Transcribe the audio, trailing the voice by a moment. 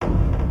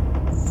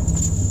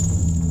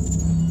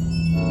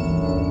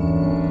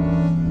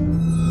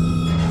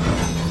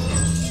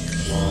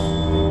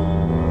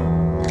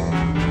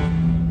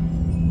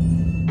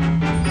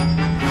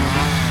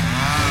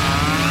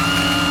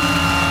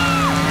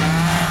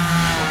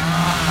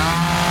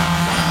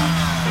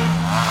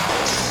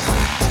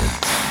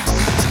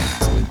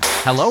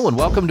Hello and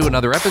welcome to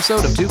another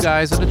episode of Two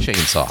Guys and a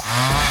Chainsaw.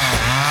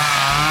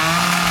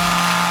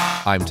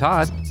 I'm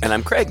Todd. And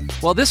I'm Craig.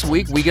 Well, this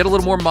week we get a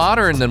little more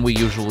modern than we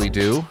usually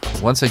do.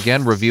 Once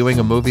again, reviewing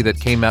a movie that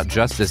came out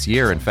just this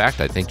year. In fact,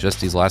 I think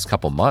just these last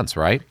couple months,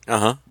 right?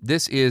 Uh-huh.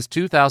 This is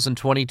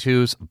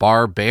 2022's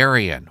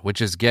Barbarian, which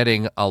is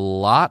getting a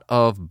lot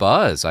of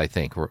buzz, I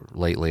think,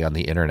 lately on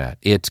the internet.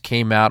 It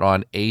came out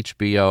on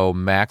HBO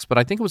Max, but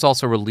I think it was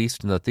also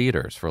released in the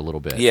theaters for a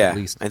little bit. Yeah, at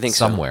least I think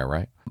somewhere,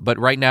 right? But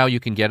right now you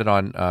can get it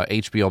on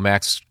HBO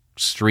Max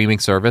streaming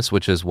service,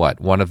 which is what?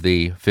 One of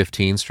the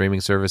 15 streaming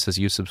services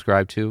you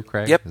subscribe to,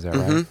 Craig? Yep. Is that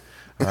right?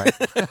 All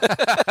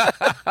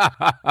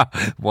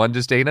right. One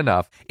just ain't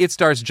enough. It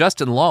stars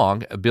Justin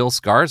Long, Bill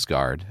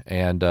Skarsgård,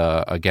 and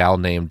a gal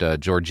named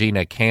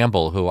Georgina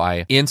Campbell, who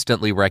I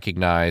instantly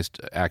recognized,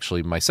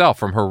 actually, myself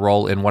from her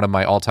role in one of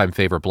my all-time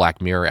favorite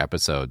Black Mirror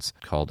episodes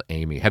called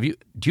Amy. Do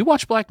you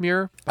watch Black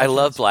Mirror? I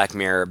love Black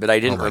Mirror, but I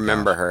didn't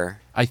remember her.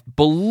 I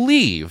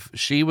believe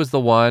she was the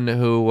one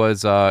who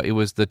was, it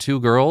was the two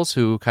girls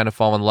who kind of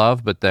fall in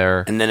love, but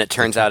they're... And then it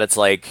turns out it's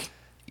like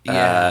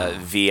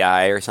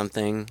VI or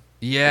something.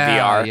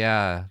 Yeah, VR.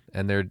 yeah,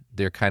 and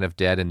they're kind of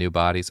dead in new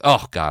bodies.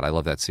 Oh, God, I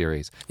love that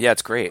series. Yeah,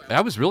 it's great.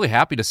 I was really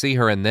happy to see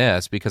her in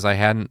this because I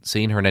hadn't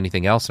seen her in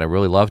anything else, and I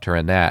really loved her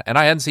in that. And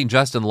I hadn't seen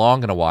Justin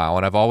Long in a while,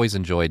 and I've always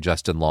enjoyed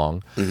Justin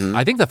Long. Mm-hmm.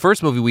 I think the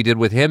first movie we did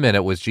with him in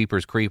it was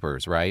Jeepers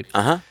Creepers, right?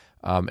 Uh-huh.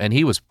 And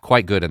he was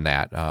quite good in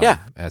that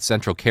as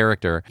central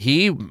character.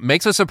 He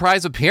makes a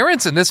surprise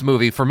appearance in this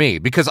movie for me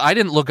because I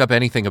didn't look up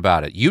anything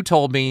about it. You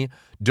told me,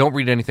 don't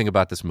read anything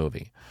about this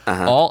movie.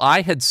 Uh-huh. All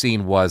I had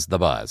seen was the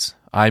buzz.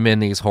 I'm in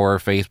these horror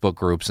Facebook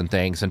groups and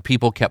things, and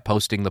people kept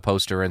posting the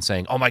poster and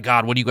saying, oh my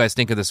God, what do you guys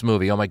think of this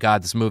movie? Oh my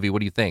God, this movie, what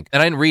do you think?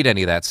 And I didn't read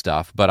any of that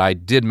stuff, but I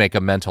did make a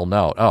mental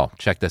note. Oh,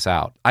 check this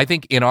out. I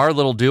think in our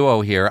little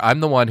duo here, I'm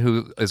the one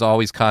who is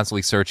always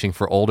constantly searching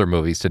for older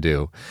movies to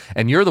do,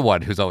 and you're the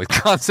one who's always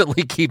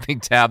constantly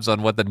keeping tabs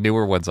on what the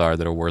newer ones are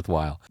that are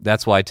worthwhile.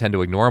 That's why I tend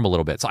to ignore them a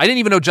little bit. So I didn't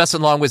even know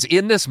Justin Long was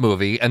in this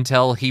movie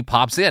until he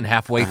pops in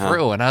halfway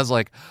through, and I was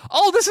like,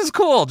 oh, this is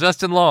cool,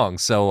 Justin Long.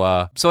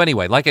 So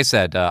anyway, like I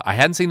said,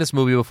 I hadn't seen this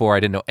movie before. I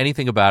didn't know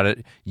anything about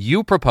it.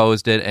 You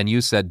proposed it, and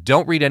you said,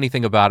 don't read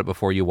anything about it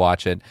before you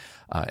watch it.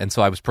 And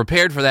so I was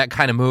prepared for that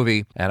kind of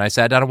movie, and I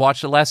sat down and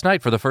watched it last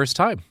night for the first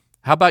time.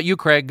 How about you,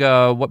 Craig?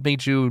 What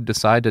made you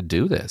decide to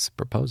do this,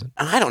 propose it?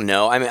 I don't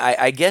know. I mean,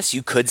 I guess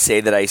you could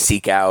say that I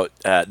seek out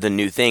the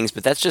new things,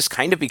 but that's just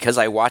kind of because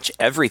I watch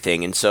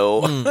everything. And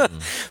so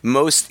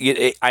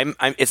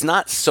it's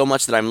not so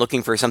much that I'm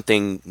looking for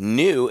something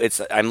new.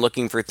 I'm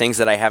looking for things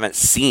that I haven't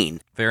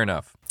seen. Fair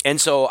enough. And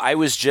so I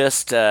was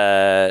just,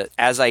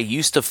 as I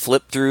used to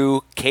flip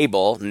through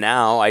cable,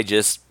 now I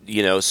just,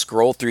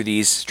 scroll through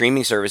these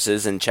streaming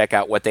services and check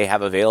out what they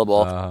have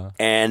available. Uh-huh.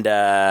 And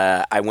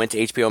I went to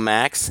HBO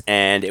Max,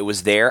 and it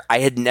was there. I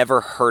had never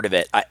heard of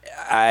it.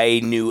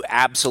 I knew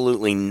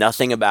absolutely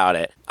nothing about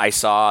it. I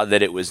saw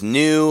that it was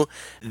new.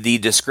 The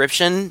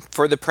description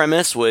for the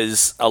premise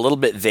was a little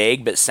bit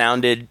vague, but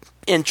sounded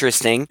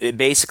interesting. It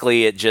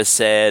just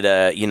said,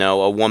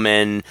 a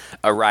woman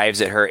arrives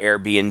at her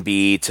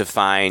Airbnb to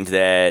find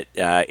that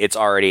it's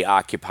already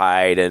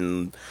occupied,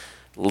 and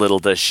little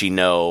does she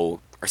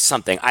know, or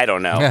something. I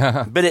don't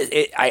know. But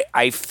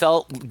I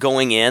felt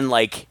going in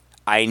like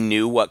I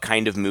knew what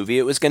kind of movie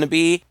it was going to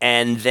be.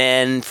 And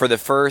then for the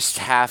first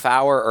half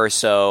hour or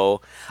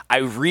so, I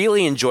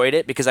really enjoyed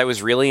it because I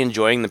was really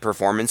enjoying the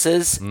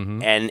performances.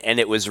 Mm-hmm. And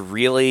it was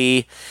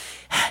really...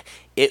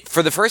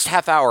 for the first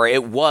half hour,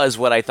 it was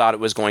what I thought it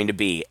was going to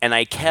be. And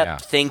I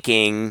kept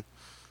thinking,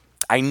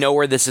 I know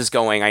where this is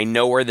going. I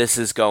know where this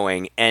is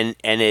going. And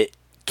it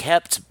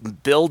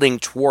kept building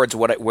towards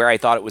where I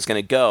thought it was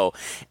going to go.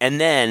 And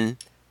then,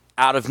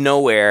 out of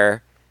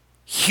nowhere,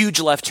 huge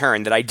left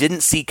turn that I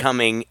didn't see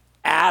coming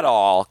at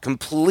all,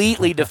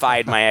 completely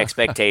defied my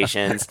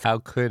expectations. How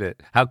could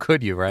it? How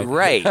could you, right?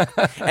 Right.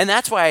 And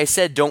that's why I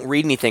said don't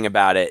read anything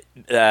about it,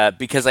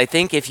 because I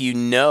think if you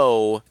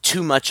know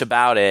too much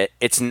about it,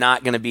 it's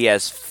not going to be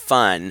as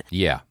fun.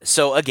 Yeah.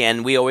 So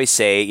again, we always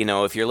say,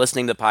 if you're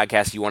listening to the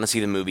podcast, you want to see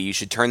the movie, you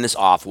should turn this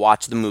off,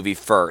 watch the movie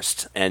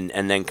first, and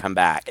then come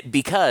back.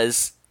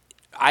 Because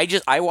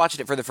I watched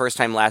it for the first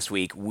time last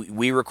week.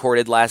 We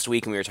recorded last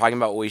week, and we were talking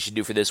about what we should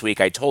do for this week.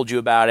 I told you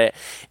about it,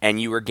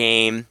 and you were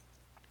game.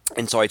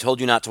 And so I told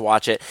you not to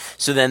watch it.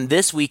 So then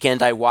this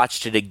weekend I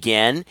watched it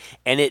again,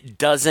 and it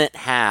doesn't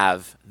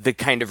have the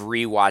kind of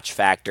rewatch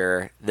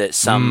factor that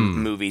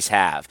some movies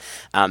have,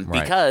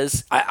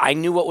 because I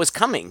knew what was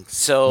coming.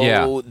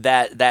 So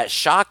that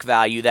shock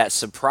value, that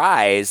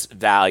surprise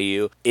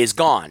value is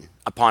gone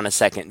upon a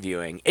second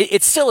viewing.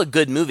 It's still a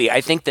good movie. I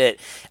think that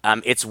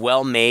it's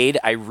well made.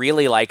 I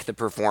really like the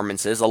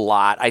performances a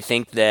lot. I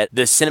think that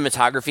the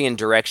cinematography and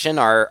direction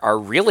are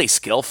really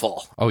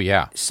skillful. Oh,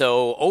 yeah.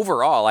 So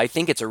overall, I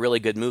think it's a really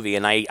good movie,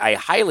 and I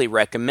highly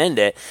recommend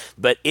it.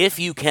 But if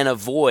you can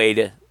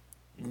avoid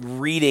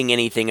reading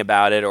anything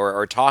about it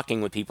or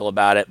talking with people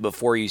about it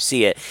before you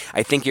see it,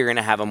 I think you're going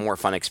to have a more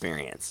fun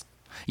experience.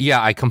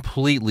 Yeah, I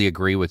completely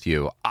agree with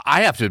you.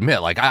 I have to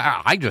admit, like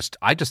I just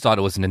thought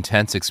it was an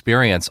intense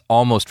experience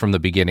almost from the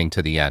beginning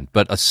to the end,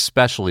 but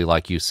especially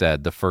like you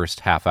said, the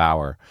first half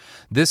hour.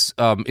 This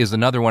is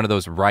another one of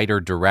those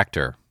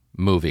writer-director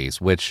movies,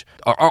 which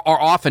are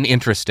often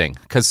interesting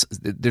because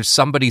there's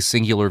somebody's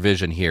singular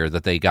vision here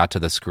that they got to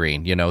the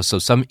screen, so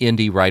some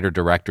indie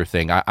writer-director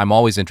thing. I'm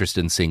always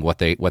interested in seeing what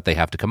they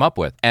have to come up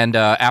with. And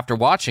after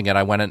watching it,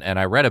 I went and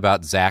I read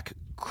about Zach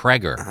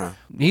Cregger. Uh-huh.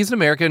 He's an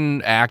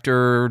American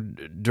actor,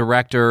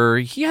 director.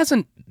 He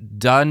hasn't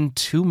done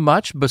too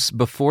much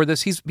before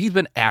this. He's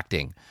been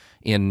acting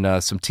in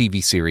some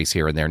TV series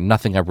here and there.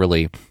 Nothing I've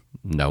really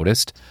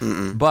noticed.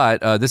 Mm-mm.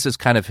 But this is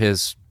kind of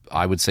his,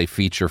 I would say,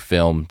 feature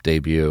film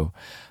debut.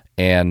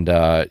 And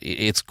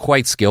it's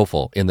quite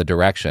skillful in the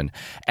direction.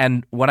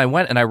 And when I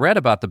went and I read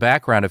about the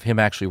background of him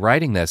actually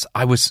writing this,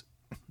 I was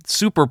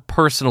super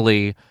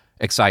personally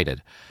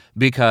excited,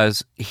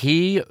 because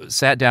he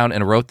sat down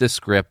and wrote this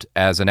script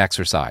as an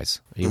exercise.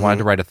 He wanted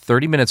to write a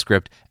 30-minute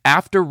script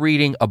after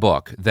reading a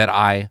book that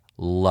I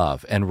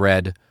love and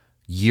read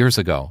years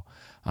ago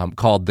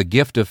called The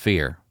Gift of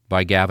Fear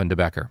by Gavin de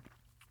Becker.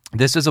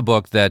 This is a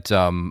book that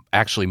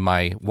actually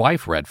my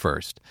wife read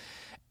first.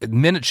 The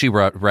minute she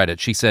read it,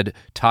 she said,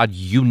 "Todd,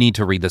 you need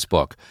to read this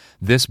book.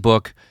 This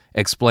book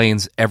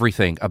explains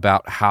everything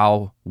about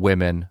how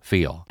women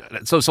feel."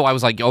 So I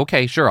was like,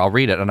 okay, sure, I'll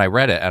read it. And I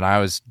read it, and I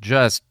was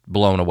just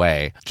blown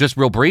away. Just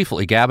real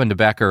briefly, Gavin de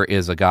Becker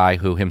is a guy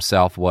who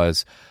himself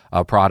was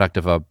a product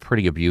of a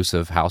pretty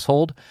abusive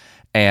household.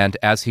 And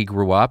as he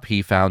grew up,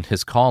 he found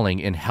his calling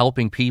in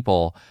helping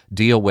people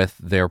deal with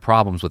their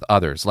problems with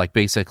others, like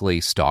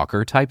basically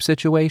stalker-type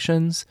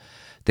situations,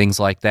 things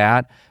like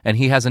that. And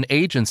he has an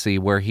agency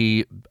where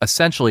he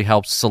essentially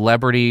helps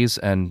celebrities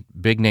and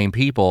big-name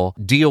people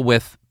deal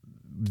with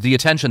the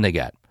attention they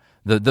get,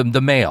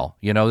 the mail.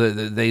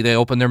 They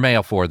open their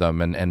mail for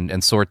them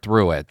and sort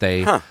through it.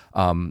 They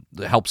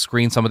help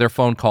screen some of their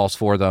phone calls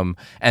for them.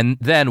 And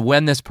then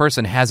when this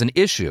person has an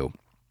issue,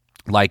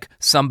 like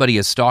somebody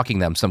is stalking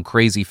them, some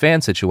crazy fan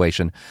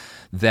situation,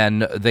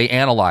 then they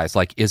analyze,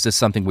 like, is this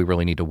something we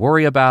really need to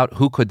worry about?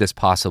 Who could this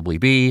possibly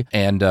be?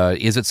 And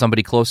is it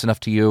somebody close enough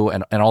to you?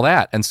 And all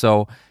that. And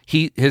so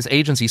his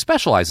agency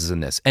specializes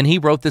in this. And he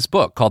wrote this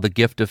book called The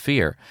Gift of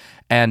Fear.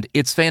 And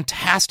it's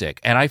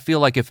fantastic. And I feel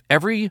like if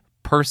every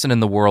person in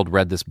the world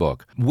read this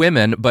book,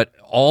 women, but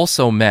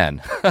also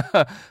men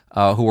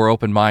who are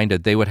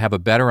open-minded, they would have a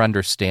better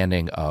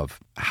understanding of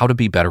how to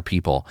be better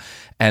people.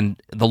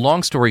 And the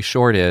long story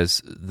short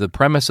is, the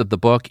premise of the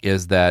book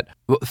is that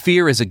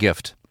fear is a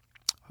gift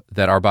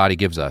that our body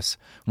gives us.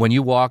 When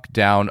you walk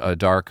down a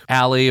dark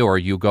alley or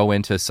you go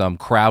into some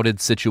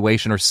crowded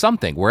situation or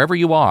something, wherever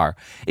you are,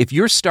 if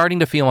you're starting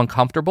to feel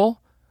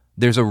uncomfortable,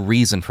 there's a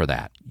reason for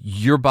that.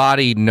 Your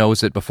body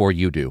knows it before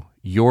you do.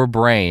 Your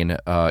brain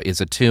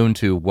is attuned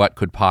to what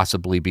could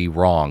possibly be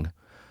wrong,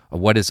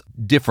 what is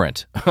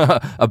different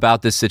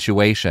about this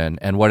situation,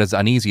 and what is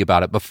uneasy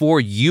about it before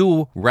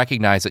you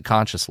recognize it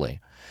consciously.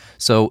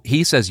 So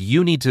he says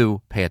you need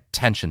to pay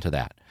attention to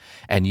that,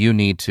 and you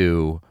need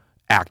to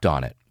act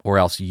on it, or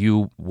else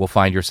you will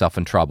find yourself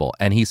in trouble.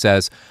 And he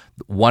says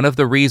one of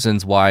the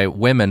reasons why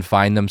women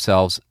find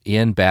themselves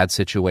in bad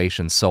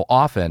situations so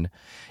often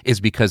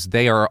is because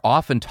they are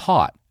often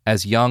taught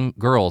as young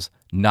girls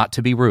not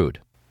to be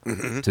rude,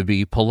 to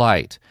be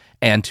polite,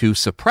 and to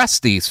suppress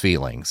these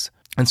feelings.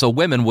 And so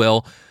women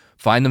will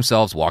find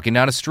themselves walking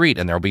down a street,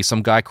 and there'll be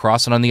some guy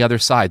crossing on the other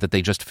side that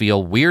they just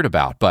feel weird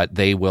about, but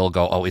they will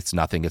go, oh, it's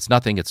nothing,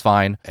 it's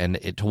fine, and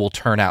it will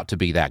turn out to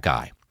be that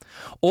guy.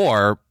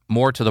 Or,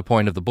 more to the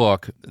point of the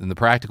book, and the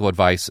practical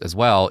advice as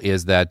well,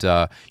 is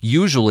that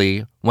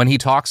usually when he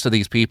talks to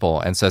these people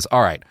and says,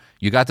 all right,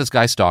 you got this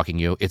guy stalking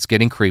you, it's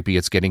getting creepy,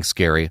 it's getting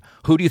scary,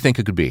 who do you think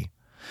it could be?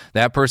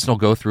 That person will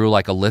go through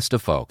like a list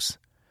of folks,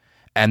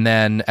 and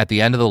then at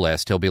the end of the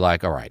list, he'll be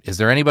like, all right, is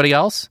there anybody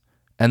else?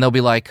 And they'll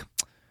be like,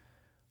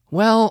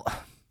 well,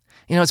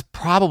 it's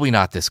probably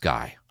not this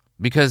guy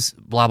because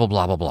blah, blah,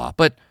 blah, blah, blah.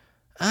 But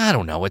I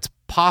don't know, it's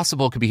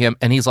possible it could be him.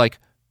 And he's like,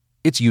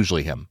 it's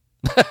usually him.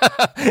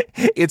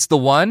 It's the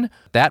one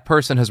that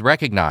person has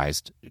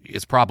recognized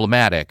is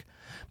problematic,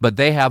 but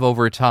they have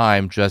over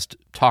time just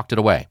talked it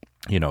away,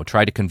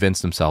 try to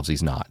convince themselves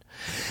he's not.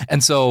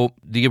 And so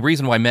the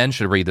reason why men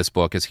should read this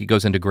book is he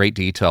goes into great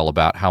detail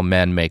about how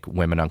men make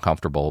women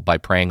uncomfortable by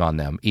preying on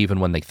them, even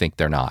when they think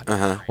they're not.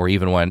 Or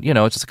even when,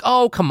 it's just like,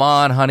 oh, come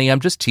on, honey, I'm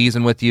just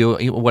teasing with you,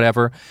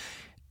 whatever.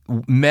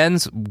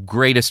 Men's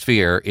greatest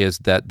fear is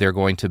that they're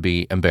going to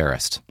be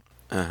embarrassed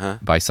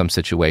by some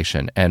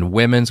situation. And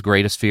women's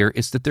greatest fear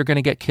is that they're going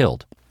to get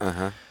killed.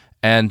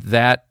 And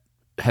that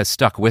has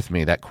stuck with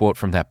me, that quote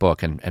from that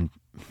book. And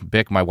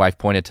Bick, my wife,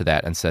 pointed to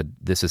that and said,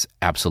 this is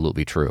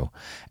absolutely true.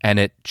 And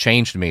it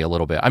changed me a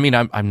little bit. I mean,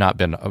 I'm not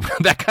been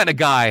that kind of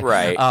guy.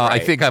 Right. I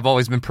think I've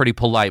always been pretty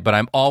polite, but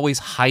I'm always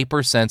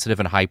hypersensitive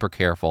and hyper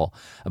careful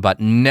about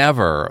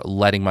never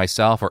letting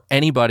myself or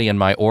anybody in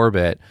my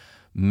orbit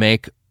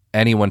make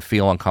anyone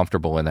feel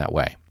uncomfortable in that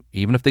way.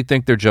 Even if they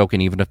think they're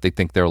joking, even if they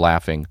think they're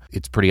laughing,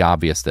 it's pretty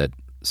obvious that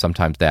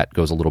sometimes that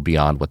goes a little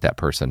beyond what that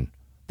person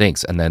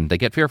thanks. And then they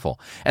get fearful.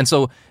 And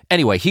so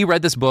anyway, he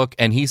read this book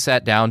and he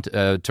sat down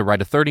to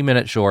write a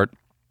 30-minute short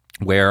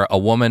where a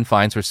woman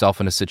finds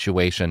herself in a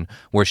situation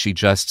where she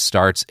just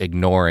starts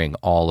ignoring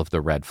all of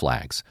the red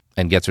flags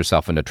and gets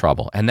herself into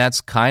trouble. And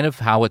that's kind of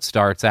how it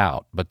starts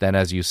out. But then,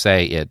 as you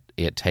say,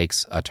 it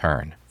takes a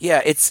turn.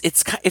 Yeah,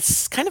 it's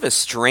kind of a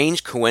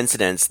strange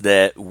coincidence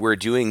that we're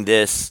doing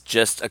this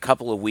just a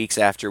couple of weeks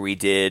after we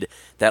did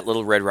that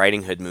Little Red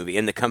Riding Hood movie,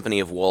 In the Company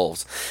of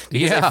Wolves.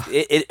 Because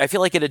yeah. I feel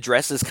like it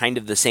addresses kind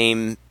of the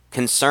same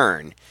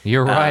concern.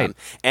 You're right.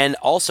 And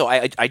also,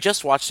 I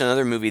just watched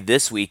another movie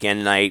this weekend,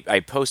 and I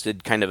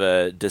posted kind of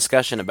a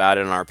discussion about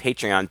it on our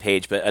Patreon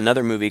page, but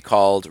another movie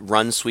called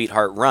Run,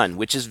 Sweetheart, Run,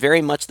 which is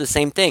very much the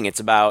same thing. It's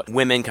about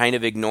women kind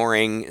of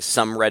ignoring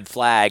some red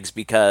flags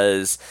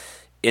because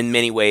in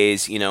many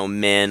ways,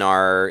 men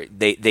are,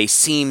 they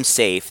seem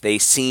safe, they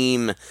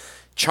seem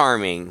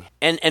charming.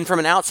 And from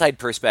an outside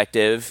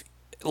perspective,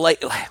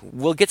 like,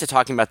 we'll get to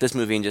talking about this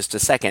movie in just a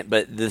second,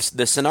 but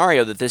the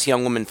scenario that this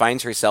young woman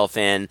finds herself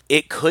in,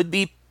 it could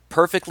be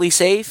perfectly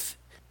safe,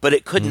 but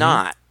it could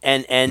not.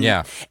 And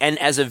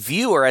as a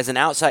viewer, as an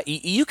outside,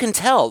 you can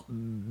tell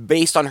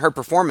based on her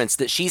performance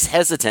that she's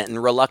hesitant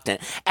and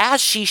reluctant,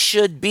 as she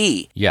should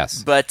be.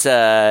 Yes. But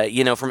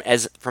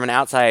from an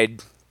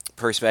outside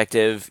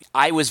perspective,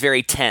 I was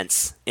very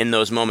tense in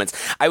those moments.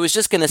 I was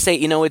just going to say,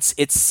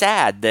 it's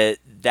sad that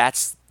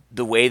that's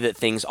the way that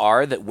things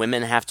are, that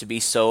women have to be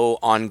so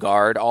on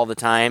guard all the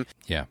time.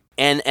 Yeah.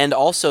 And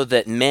also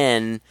that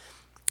men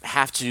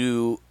have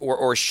to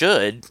or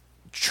should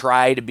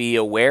try to be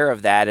aware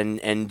of that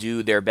and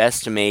do their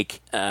best to make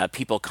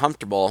people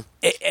comfortable.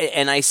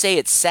 And I say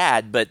it's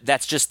sad, but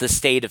that's just the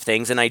state of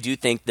things. And I do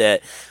think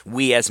that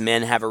we as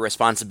men have a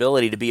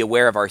responsibility to be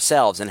aware of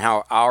ourselves and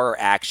how our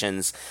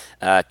actions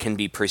can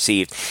be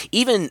perceived.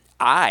 Even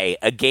I,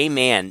 a gay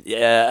man,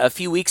 a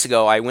few weeks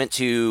ago, I went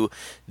to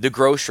the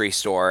grocery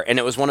store, and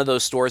it was one of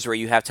those stores where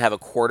you have to have a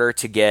quarter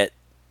to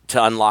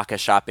unlock a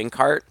shopping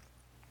cart.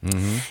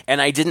 Mm-hmm.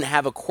 And I didn't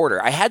have a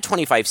quarter. I had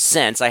 25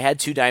 cents. I had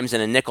 2 dimes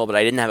and a nickel, but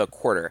I didn't have a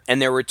quarter.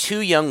 And there were 2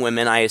 young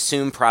women, I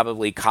assume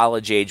probably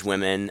college-age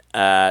women,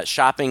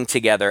 shopping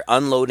together,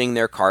 unloading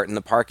their cart in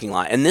the parking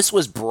lot. And this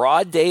was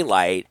broad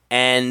daylight,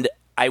 and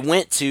I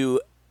went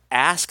to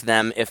ask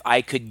them if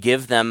I could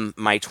give them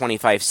my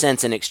 25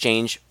 cents in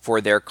exchange for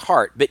their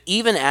cart. But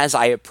even as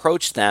I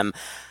approached them,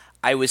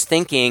 I was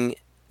thinking,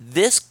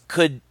 this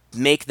could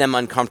make them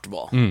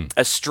uncomfortable.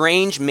 A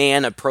strange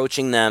man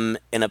approaching them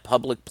in a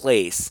public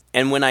place.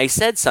 And when I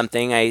said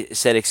something, I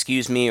said,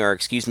 "Excuse me," or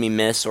 "Excuse me,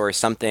 miss," or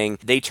something,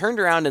 they turned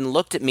around and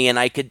looked at me, and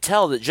I could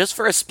tell that just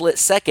for a split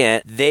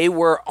second, they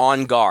were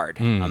on guard.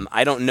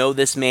 I don't know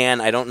this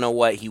man. I don't know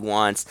what he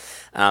wants.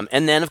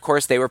 And then, of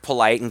course, they were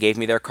polite and gave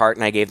me their cart,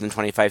 and I gave them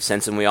 25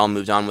 cents, and we all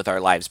moved on with our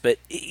lives. But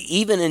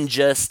even in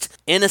just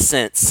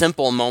innocent,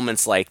 simple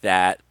moments like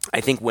that, I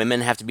think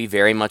women have to be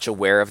very much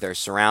aware of their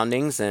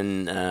surroundings,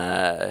 and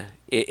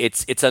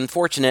it's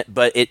unfortunate,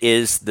 but it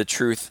is the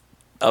truth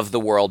of the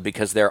world,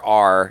 because there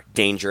are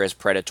dangerous,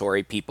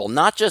 predatory people,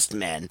 not just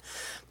men,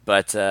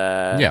 but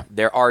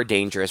there are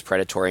dangerous,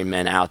 predatory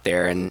men out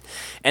there, and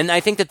I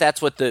think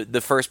that's what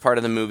the first part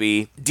of the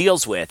movie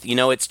deals with.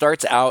 It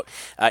starts out,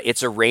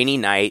 it's a rainy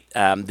night.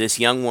 This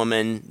young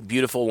woman,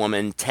 beautiful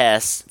woman,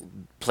 Tess,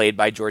 played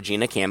by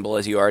Georgina Campbell,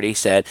 as you already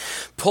said,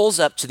 pulls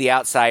up to the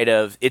outside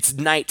of, it's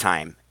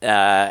nighttime,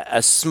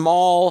 a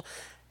small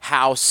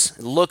house,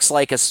 looks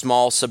like a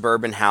small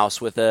suburban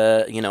house with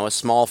a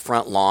small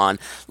front lawn,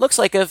 looks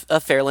like a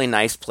fairly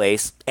nice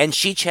place, and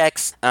she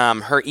checks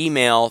her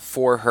email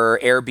for her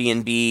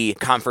Airbnb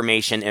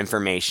confirmation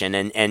information,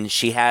 and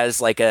she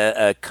has like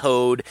a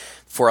code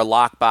for a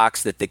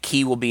lockbox that the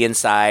key will be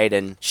inside,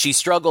 and she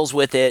struggles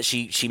with it.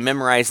 She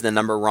memorized the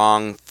number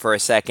wrong for a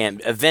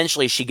second.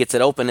 Eventually she gets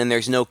it open and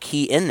there's no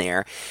key in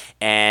there,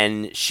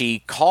 and she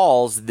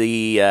calls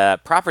the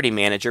property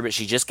manager, but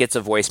she just gets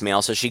a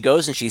voicemail. So she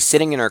goes and she's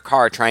sitting in her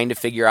car trying to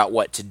figure out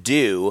what to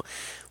do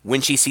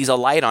when she sees a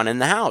light on in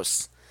the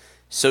house.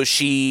 So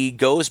she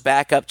goes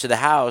back up to the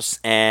house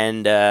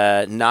and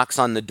knocks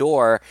on the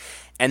door,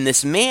 and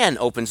this man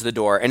opens the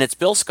door, and it's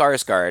Bill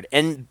Skarsgård.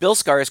 And Bill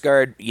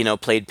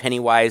Skarsgård, played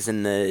Pennywise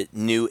in the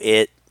new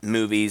It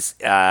movies.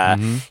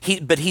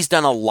 But he's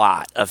done a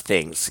lot of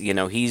things.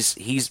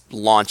 He's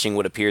launching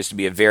what appears to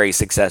be a very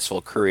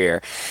successful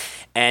career.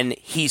 And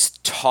he's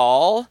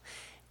tall,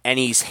 and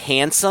he's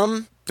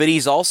handsome, but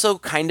he's also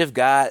kind of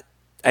got,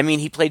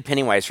 he played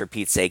Pennywise, for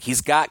Pete's sake.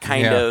 He's got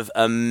kind of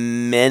a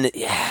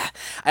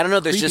I don't know.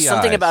 There's just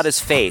something about his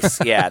face.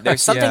 Yeah,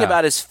 there's something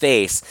about his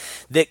face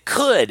that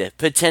could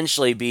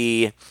potentially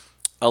be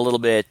a little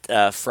bit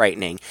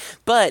frightening.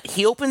 But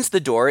he opens the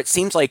door. It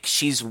seems like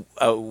she's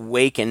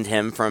awakened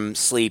him from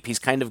sleep. He's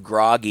kind of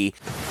groggy.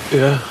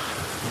 Yeah.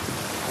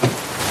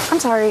 I'm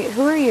sorry.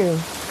 Who are you?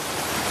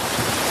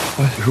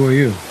 What? Who are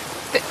you?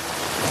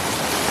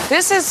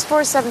 This is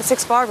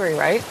 476 Barbary,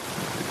 right?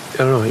 I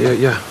don't know.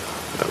 Yeah.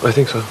 I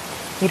think so.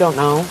 You don't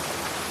know?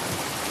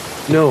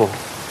 No.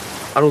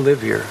 I don't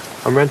live here.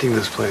 I'm renting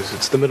this place.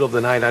 It's the middle of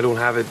the night. I don't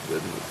have it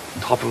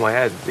top of my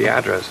head, the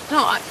address.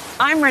 No,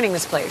 I'm renting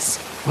this place.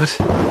 What?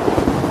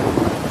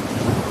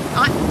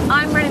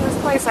 I'm renting this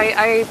place.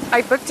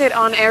 I booked it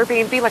on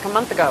Airbnb like a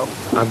month ago.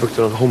 I booked it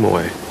on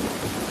HomeAway.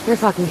 You're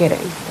fucking kidding.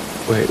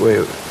 Wait,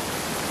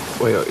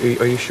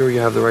 are you sure you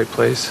have the right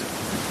place?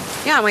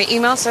 Yeah, my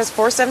email says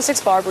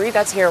 476 Barbary.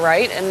 That's here,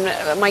 right?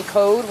 And my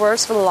code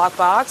works for the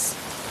lockbox.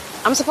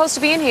 I'm supposed to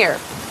be in here.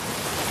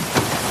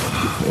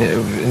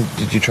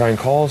 Did you try and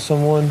call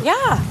someone?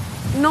 Yeah,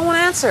 no one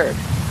answered.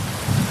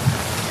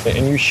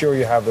 And you're sure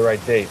you have the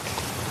right date?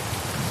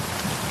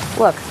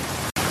 Look.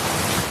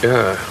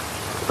 Yeah,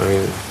 I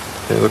mean,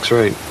 it looks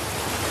right.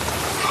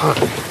 Fuck,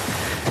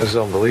 this is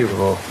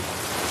unbelievable.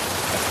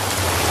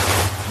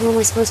 What am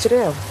I supposed to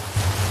do?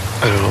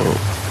 I don't know.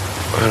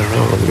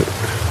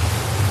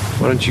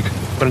 Why don't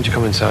you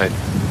come inside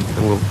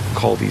and we'll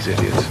call these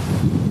idiots.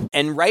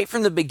 And right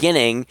from the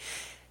beginning,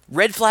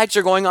 red flags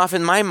are going off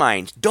in my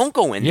mind. Don't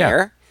go in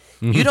there.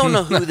 You don't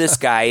know who this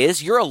guy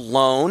is. You're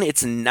alone.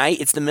 It's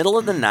night. It's the middle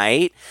of the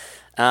night.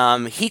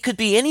 He could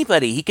be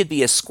anybody. He could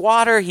be a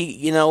squatter.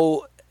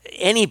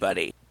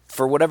 Anybody.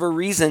 For whatever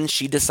reason,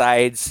 she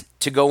decides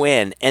to go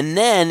in. And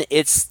then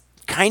it's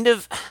kind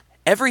of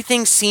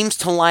everything seems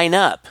to line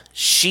up.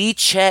 She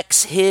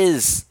checks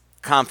his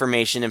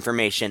confirmation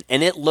information,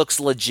 and it looks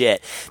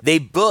legit. They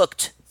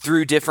booked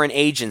through different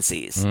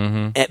agencies,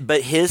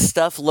 but his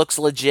stuff looks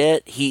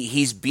legit.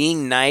 He's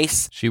being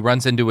nice. She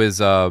runs into his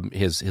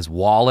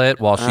wallet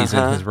while she's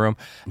in his room.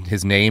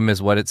 His name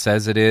is what it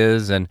says it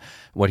is, and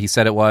what he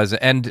said it was,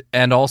 and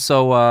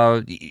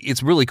also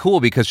it's really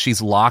cool because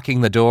she's locking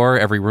the door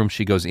every room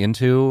she goes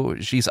into.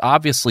 She's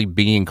obviously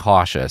being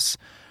cautious,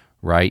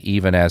 right?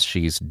 Even as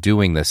she's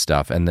doing this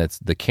stuff, and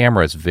the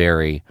camera is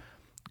very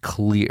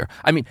clear.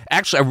 I mean,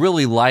 actually, I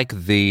really like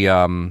the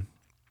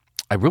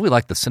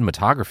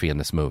cinematography in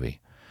this movie.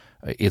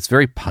 It's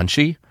very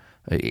punchy.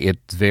 It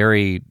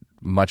very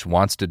much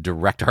wants to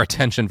direct our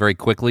attention very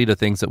quickly to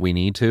things that we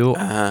need to.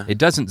 It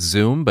doesn't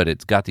zoom, but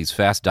it's got these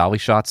fast dolly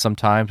shots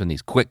sometimes and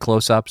these quick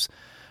close-ups.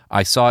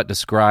 I saw it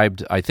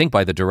described, I think,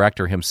 by the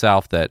director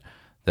himself that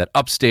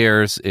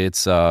upstairs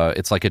it's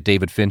like a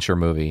David Fincher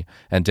movie,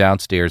 and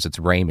downstairs it's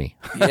Raimi.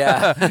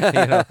 Yeah,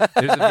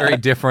 there's a very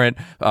different,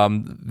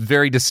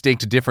 very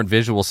distinct, different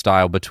visual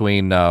style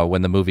between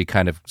when the movie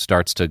kind of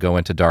starts to go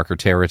into darker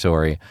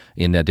territory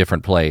in a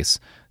different place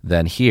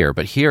than here.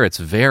 But here it's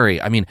very,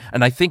 and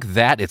I think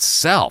that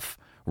itself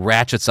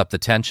ratchets up the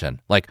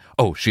tension. Like,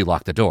 oh, she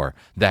locked the door.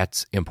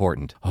 That's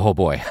important. Oh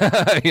boy,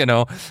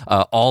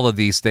 all of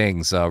these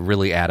things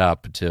really add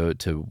up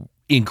to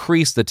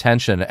increase the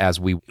tension as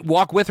we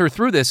walk with her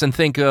through this and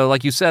think,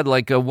 like you said,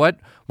 like what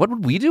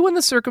would we do in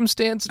this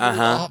circumstance?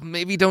 Oh,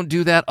 maybe don't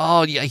do that.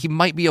 Oh, yeah, he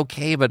might be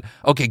okay, but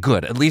okay,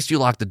 good. At least you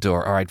locked the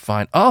door. All right,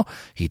 fine. Oh,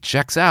 he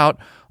checks out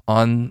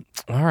on,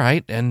 all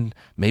right, and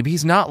maybe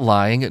he's not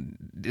lying.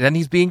 Then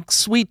he's being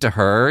sweet to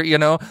her,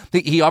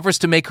 He offers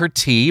to make her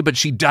tea, but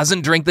she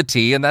doesn't drink the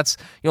tea, and that's,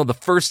 the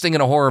first thing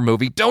in a horror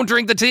movie. Don't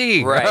drink the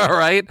tea, right? All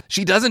right?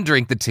 She doesn't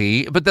drink the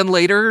tea, but then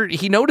later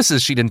he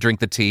notices she didn't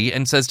drink the tea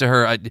and says to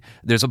her,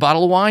 there's a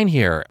bottle of wine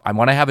here. I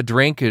want to have a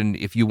drink, and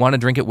if you want to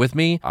drink it with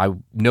me, I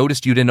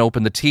noticed you didn't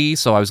open the tea,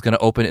 so I was going to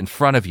open it in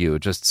front of you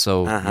just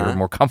so you're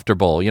more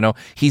comfortable.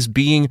 He's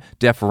being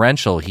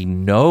deferential. He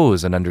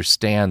knows and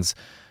understands,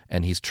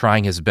 and he's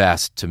trying his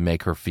best to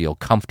make her feel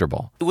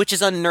comfortable, which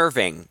is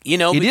unnerving.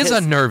 It is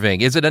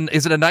unnerving. Is it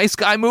a nice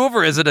guy move,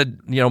 or is it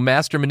a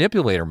master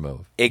manipulator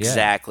move?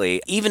 Exactly.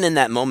 Yeah. Even in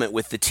that moment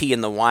with the tea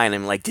and the wine,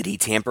 I'm like, did he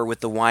tamper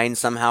with the wine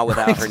somehow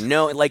without her?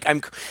 No, like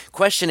I'm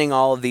questioning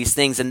all of these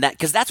things, and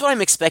because that's what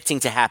I'm expecting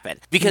to happen.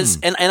 Because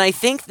and I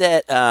think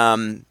that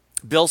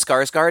Bill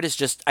Skarsgård is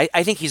just,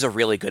 I think he's a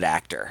really good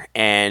actor,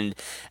 and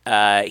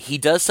he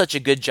does such a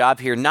good job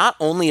here, not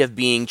only of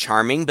being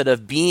charming, but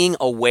of being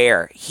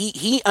aware.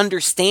 He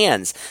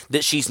understands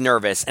that she's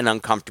nervous and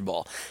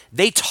uncomfortable.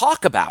 They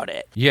talk about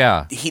it.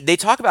 Yeah. They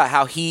talk about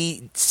how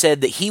he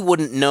said that he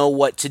wouldn't know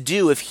what to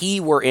do if he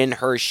were in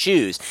her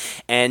shoes.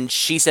 And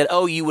she said,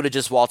 oh, you would have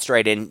just waltzed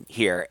right in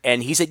here.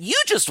 And he said, you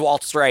just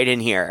waltzed right in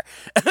here.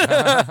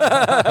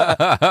 But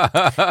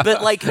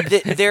like,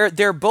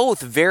 they're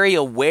both very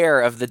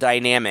aware of the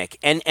dynamic,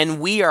 and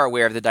we are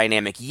aware of the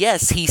dynamic.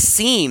 Yes, he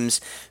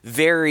seems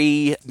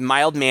very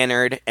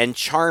mild-mannered and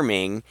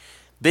charming,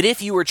 but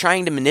if you were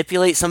trying to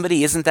manipulate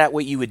somebody, isn't that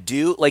what you would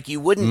do? Like, you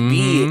wouldn't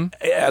be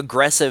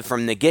aggressive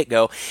from the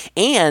get-go.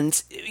 And,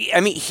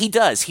 he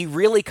does. He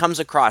really comes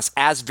across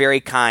as very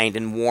kind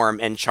and warm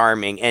and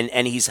charming,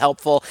 and he's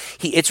helpful.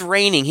 It's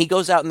raining. He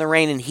goes out in the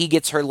rain, and he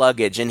gets her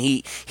luggage, and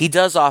he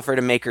does offer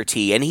to make her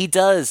tea, and he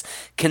does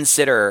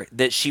consider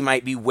that she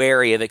might be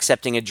wary of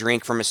accepting a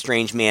drink from a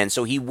strange man,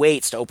 so he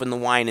waits to open the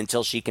wine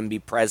until she can be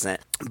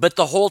present. But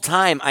the whole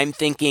time, I'm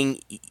thinking,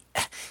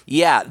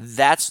 yeah,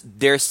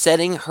 they're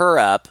setting her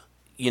up,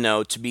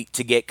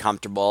 to get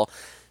comfortable,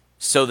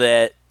 so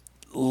that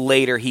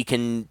later he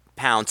can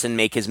pounce and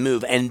make his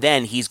move, and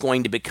then he's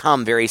going to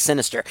become very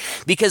sinister.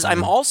 Because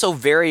I'm also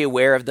very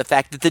aware of the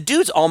fact that the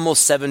dude's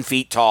almost 7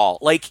 feet tall.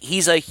 Like,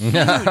 he's a huge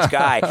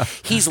guy.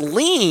 He's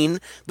lean,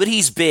 but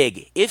he's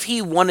big. If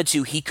he wanted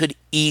to, he could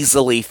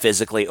easily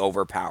physically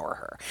overpower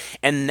her.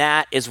 And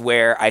that is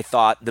where I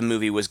thought the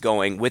movie was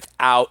going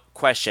without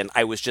question.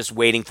 I was just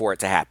waiting for it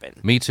to happen.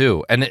 Me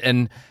too.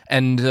 And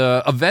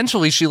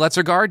eventually she lets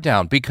her guard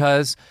down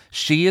because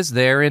she is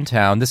there in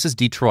town. This is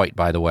Detroit,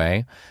 by the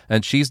way.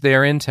 And she's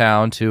there in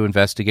town to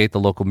investigate the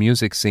local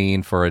music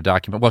scene for a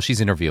document. Well,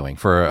 she's interviewing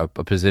for a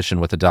position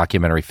with a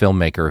documentary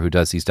filmmaker who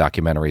does these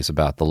documentaries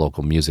about the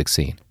local music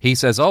scene. He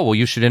says, "Oh, well,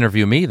 you should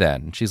interview me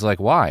then." And she's like,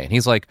 "Why?" And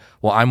he's like,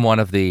 "Well, I'm one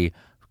of the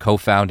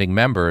co-founding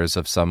members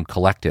of some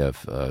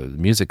collective,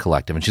 music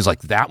collective." And she's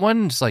like, "That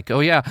one?" It's like,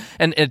 "Oh yeah."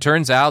 And it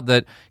turns out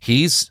that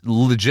he's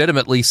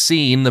legitimately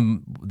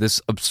seen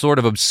this sort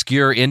of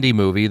obscure indie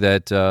movie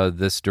that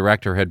this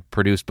director had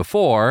produced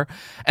before.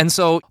 And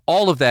so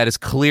all of that is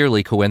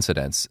clearly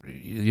coincidence.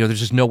 You know, there's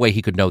just no way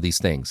he could know these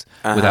things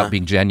without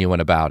being genuine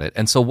about it.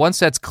 And so once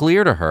that's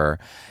clear to her,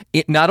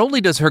 it not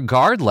only does her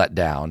guard let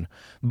down,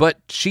 but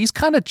she's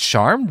kind of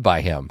charmed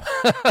by him.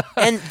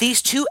 And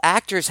these two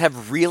actors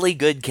have really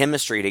good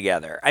chemistry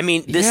together. I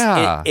mean,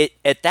 it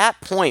at that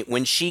point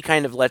when she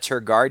kind of lets her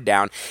guard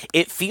down,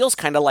 it feels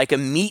kind of like a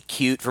meet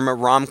cute from a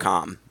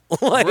rom-com.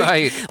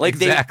 Right,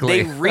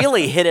 exactly. They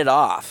really hit it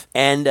off,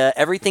 and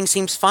everything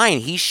seems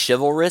fine. He's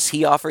chivalrous.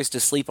 He offers to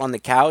sleep on the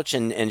couch,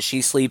 and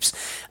she sleeps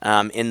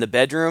in the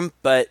bedroom.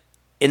 But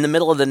in the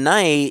middle of the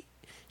night,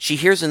 she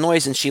hears a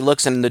noise and she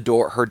looks in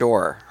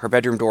her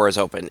bedroom door is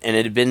open, and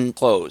it had been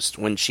closed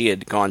when she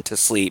had gone to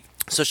sleep.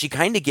 So she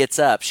kind of gets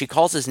up. She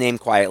calls his name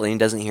quietly and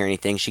doesn't hear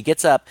anything. She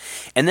gets up,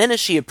 and then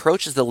as she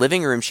approaches the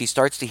living room, she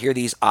starts to hear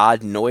these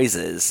odd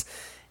noises,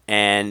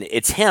 and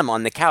it's him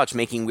on the couch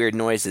making weird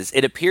noises.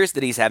 It appears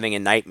that he's having a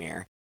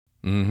nightmare.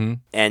 Mm-hmm.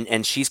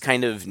 And she's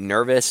kind of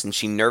nervous, and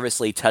she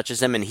nervously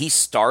touches him, and he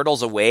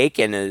startles awake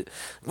and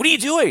 "What are you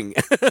doing?"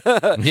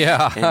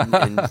 Yeah.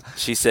 and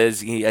she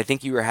says, "I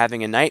think you were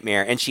having a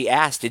nightmare." And she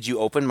asked, "Did you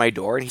open my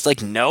door?" And he's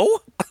like,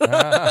 "No."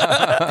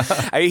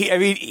 I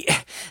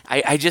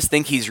just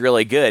think he's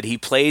really good. He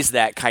plays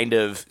that kind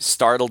of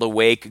startled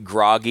awake,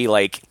 groggy,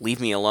 like leave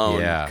me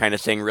alone kind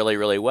of thing really,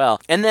 really well.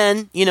 And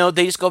then,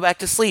 they just go back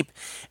to sleep.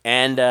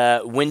 And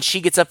when she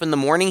gets up in the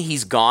morning,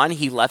 he's gone.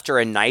 He left her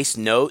a nice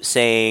note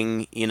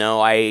saying,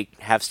 "I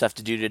have stuff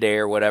to do today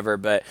or whatever,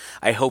 but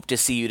I hope to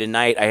see you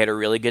tonight. I had a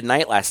really good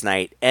night last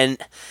night." And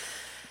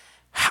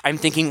I'm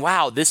thinking,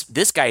 wow,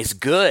 this guy's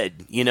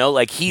good.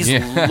 Like he's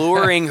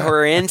luring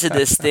her into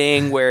this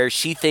thing where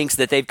she thinks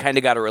that they've kind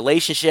of got a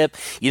relationship.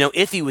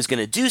 If he was going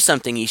to do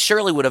something, he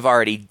surely would have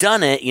already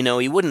done it.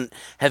 He wouldn't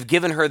have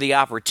given her the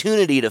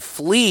opportunity to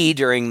flee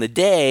during the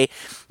day,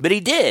 but he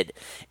did.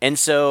 And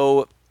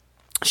so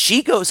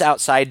she goes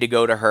outside to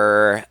go to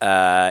her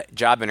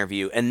job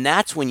interview, and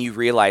that's when you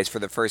realize for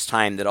the first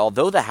time that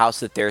although the house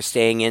that they're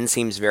staying in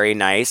seems very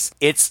nice,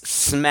 it's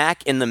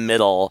smack in the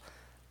middle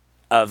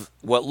of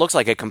what looks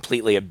like a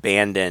completely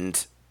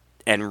abandoned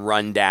and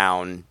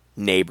run-down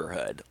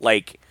neighborhood.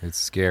 Like, it's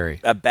scary.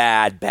 A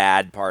bad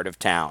part of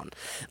town.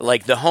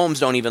 Like, the homes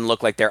don't even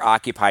look like they're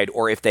occupied,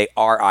 or if they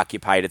are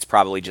occupied, it's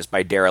probably just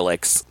by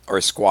derelicts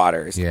or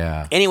squatters.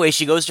 Yeah. Anyway,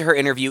 she goes to her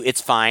interview.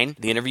 It's fine.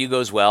 The interview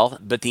goes well,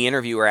 but the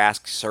interviewer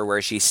asks her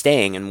where she's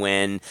staying, and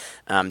when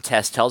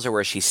Tess tells her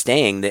where she's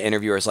staying, the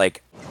interviewer's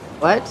like,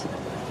 "What?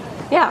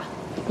 Yeah,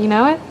 you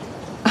know it?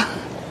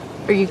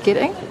 Are you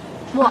kidding?"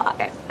 Well,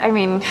 I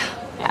mean,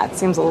 yeah, it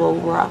seems a little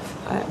rough,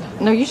 but...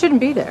 No, you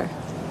shouldn't be there.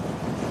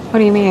 What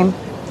do you mean?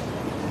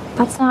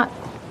 That's not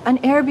an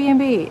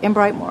Airbnb in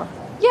Brightmoor.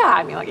 Yeah,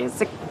 I mean, like,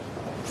 it's a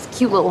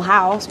cute little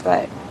house,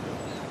 but...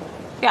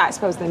 Yeah, I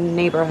suppose the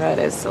neighborhood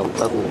is a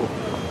little...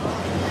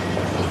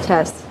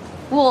 Tess.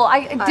 Well,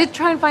 I did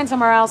try and find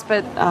somewhere else,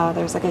 but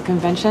there's like a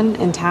convention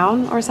in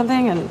town or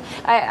something, and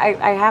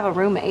I have a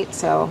roommate,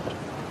 so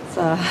it's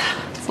a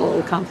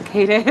little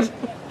complicated.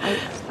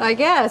 I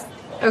guess.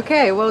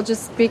 Okay, well,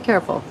 just be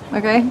careful,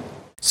 okay?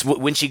 So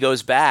when she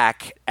goes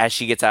back, as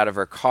she gets out of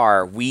her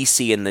car, we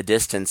see in the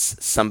distance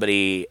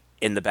somebody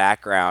in the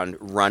background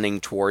running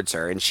towards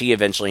her, and she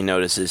eventually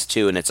notices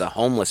too, and it's a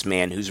homeless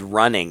man who's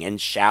running and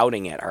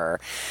shouting at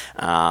her,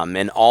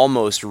 and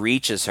almost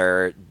reaches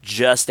her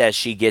just as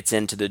she gets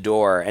into the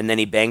door, and then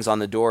he bangs on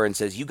the door and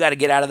says, "You got to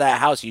get out of that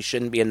house. You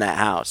shouldn't be in that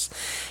house."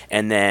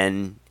 And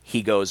then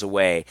he goes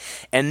away.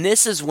 And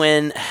this is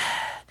when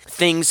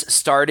things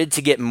started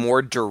to get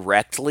more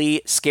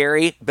directly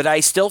scary, but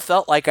I still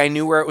felt like I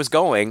knew where it was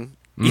going.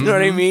 You know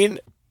what I mean?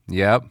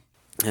 Yep.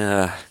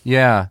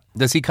 Yeah.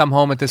 Does he come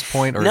home at this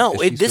point, or no?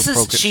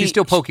 She's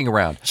still poking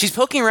around. She's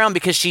poking around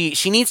because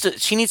she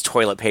needs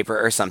toilet paper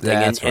or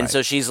something, and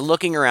so she's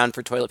looking around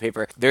for toilet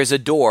paper. There's a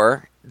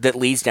door that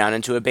leads down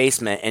into a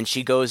basement, and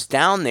she goes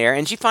down there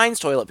and she finds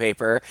toilet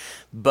paper,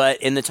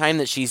 but in the time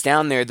that she's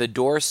down there, the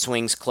door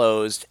swings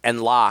closed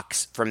and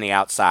locks from the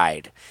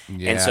outside,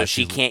 and so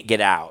she can't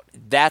get out.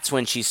 That's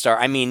when she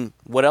starts. I mean,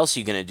 What else are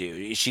you going to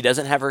do? She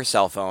doesn't have her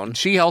cell phone.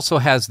 She also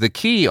has the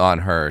key on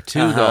her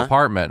to the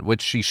apartment,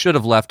 which she should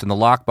have left in the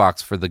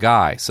lockbox for the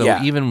guy.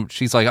 So even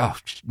she's like,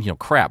 oh,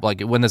 crap.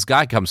 Like when this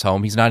guy comes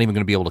home, he's not even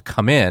going to be able to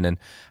come in. And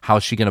how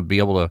is she going to be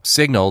able to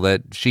signal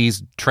that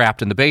she's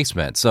trapped in the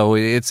basement? So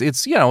it's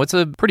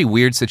a pretty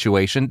weird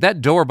situation.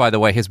 That door, by the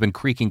way, has been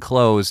creaking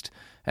closed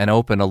and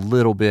open a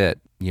little bit.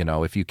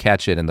 If you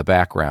catch it in the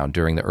background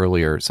during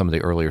some of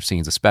the earlier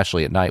scenes,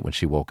 especially at night when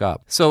she woke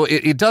up. So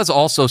it does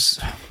also,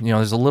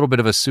 there's a little bit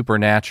of a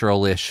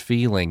supernatural-ish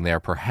feeling there,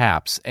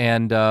 perhaps.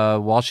 And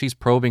while she's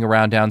probing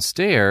around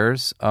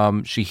downstairs,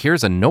 she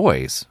hears a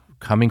noise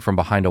coming from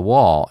behind a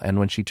wall. And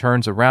when she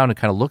turns around and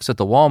kind of looks at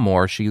the wall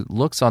more, she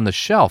looks on the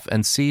shelf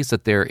and sees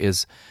that there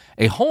is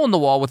a hole in the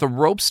wall with a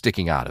rope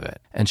sticking out of it.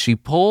 And she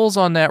pulls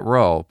on that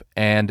rope,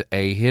 and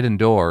a hidden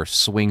door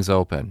swings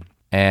open.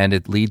 And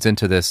it leads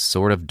into this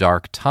sort of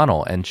dark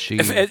tunnel. And she...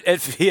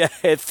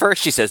 At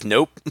first she says,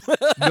 nope.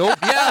 Nope.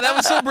 Yeah, that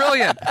was so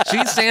brilliant.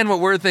 She's saying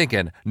what we're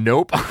thinking.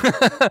 Nope.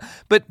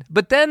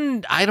 But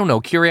then, I don't know,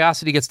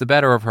 curiosity gets the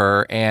better of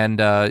her. And,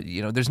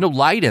 there's no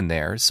light in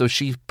there. So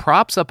she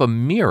props up a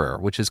mirror,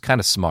 which is kind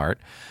of smart,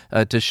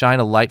 to shine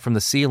a light from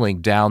the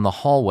ceiling down the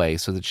hallway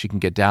so that she can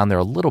get down there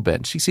a little bit.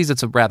 And she sees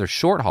it's a rather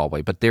short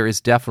hallway, but there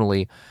is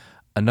definitely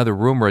another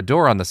room or a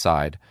door on the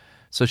side.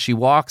 So she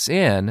walks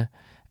in...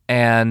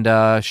 And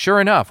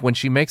sure enough, when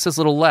she makes this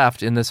little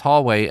left in this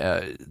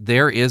hallway,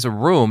 there is a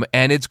room,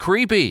 and it's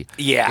creepy.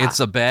 Yeah. It's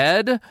a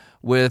bed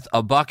with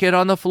a bucket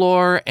on the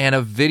floor and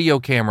a video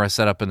camera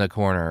set up in the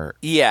corner.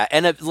 Yeah,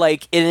 and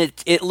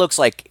it looks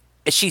like,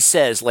 she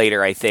says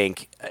later, I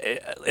think,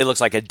 it looks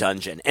like a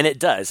dungeon. And it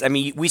does. I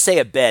mean, we say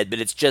a bed, but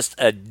it's just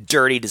a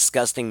dirty,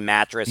 disgusting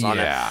mattress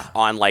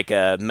on like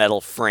a metal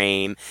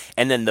frame.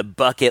 And then the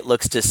bucket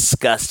looks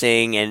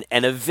disgusting,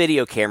 and a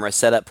video camera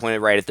set up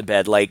pointed right at the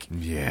bed. Like,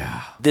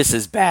 yeah, this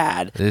is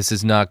bad. This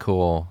is not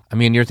cool. I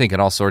mean, you're thinking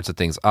all sorts of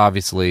things.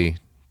 Obviously,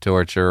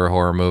 torture,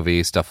 horror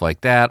movie, stuff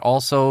like that.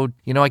 Also,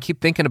 I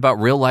keep thinking about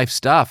real life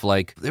stuff.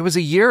 Like there was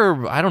a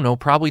year, I don't know,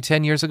 probably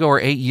 10 years ago or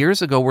 8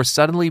 years ago, where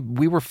suddenly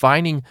we were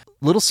finding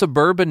little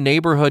suburban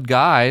neighborhood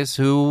guys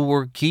who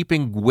were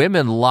keeping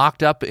women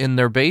locked up in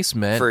their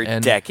basement for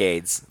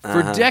decades.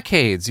 For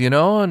decades,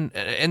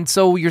 and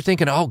so you're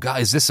thinking, oh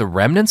God, is this a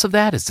remnants of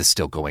that? Is this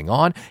still going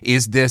on?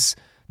 Is this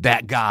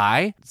that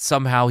guy?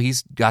 Somehow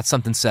he's got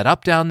something set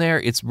up down there.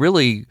 It's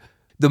really...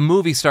 The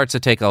movie starts to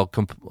take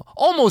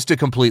almost a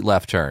complete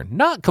left turn.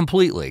 Not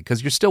completely,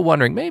 because you're still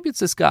wondering, maybe it's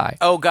this guy.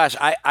 Oh, gosh.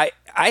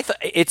 I thought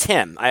it's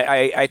him.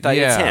 I thought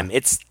it's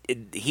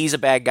him. He's a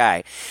bad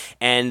guy.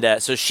 And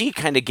so she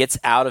kind of gets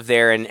out of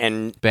there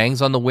and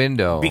bangs on the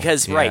window.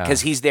 Because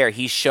he's there.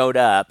 He showed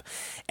up.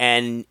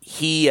 And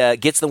he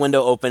gets the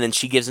window open, and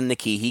she gives him the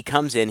key. He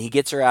comes in. He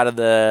gets her out of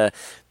the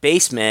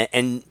basement,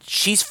 and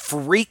she's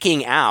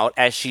freaking out,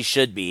 as she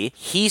should be.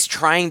 He's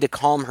trying to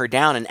calm her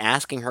down and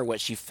asking her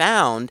what she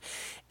found.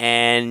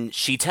 And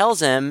she tells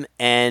him,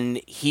 and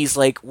he's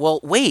like, well,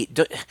 wait,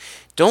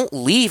 don't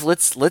leave.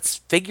 Let's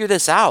figure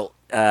this out.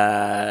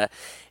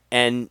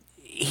 And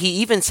he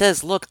even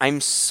says, look, I'm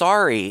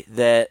sorry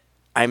that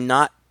I'm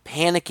not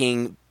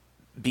panicking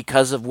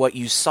because of what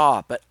you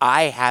saw, but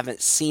I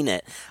haven't seen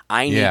it.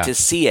 I need to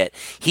see it.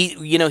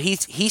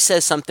 He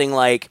says something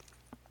like,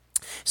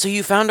 so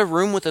you found a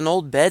room with an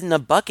old bed and a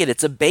bucket.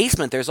 It's a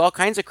basement. There's all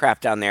kinds of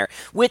crap down there,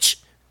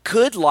 which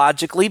could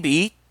logically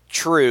be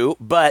true,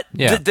 but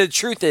the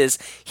truth is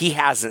he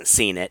hasn't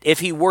seen it. If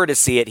he were to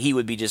see it, he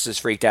would be just as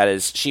freaked out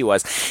as she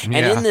was. And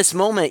in this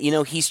moment,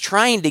 he's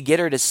trying to get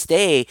her to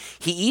stay.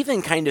 He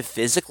even kind of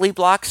physically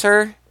blocks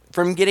her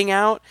from getting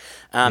out,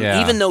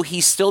 even though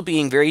he's still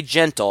being very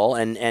gentle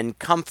and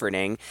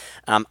comforting.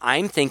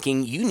 I'm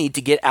thinking, you need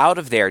to get out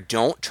of there.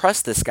 Don't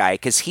trust this guy,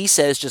 because he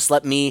says, just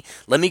let me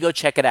go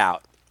check it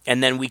out,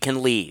 and then we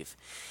can leave.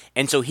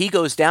 And so he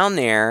goes down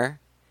there,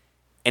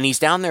 and he's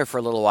down there for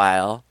a little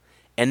while,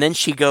 and then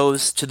she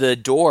goes to the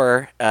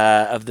door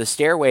of the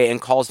stairway and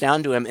calls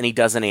down to him, and he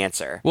doesn't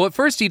answer. Well, at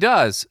first he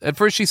does. At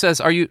first she says,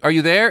 "Are you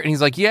there?" And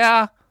he's like,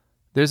 "Yeah."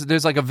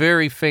 There's like a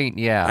very faint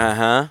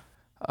yeah.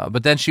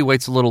 But then she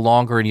waits a little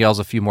longer and yells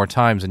a few more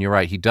times, and you're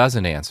right, he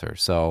doesn't answer.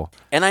 So,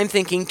 and I'm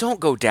thinking, don't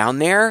go down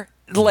there.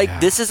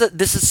 Like this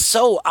is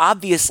so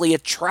obviously a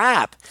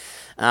trap.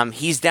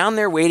 He's down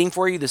there waiting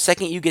for you. The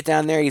second you get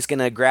down there, he's going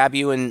to grab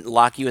you and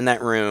lock you in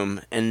that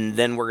room, and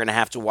then we're going to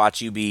have to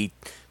watch you be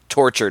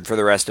tortured for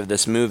the rest of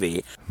this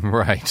movie.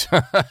 Right.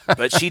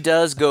 But she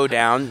does go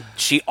down.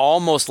 She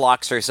almost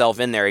locks herself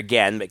in there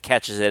again, but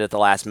catches it at the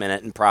last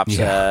minute and props.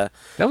 That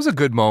was a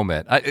good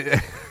moment.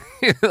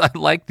 I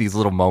like these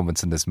little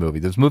moments in this movie.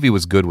 This movie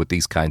was good with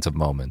these kinds of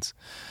moments.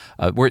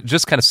 Where it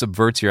just kind of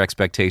subverts your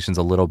expectations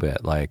a little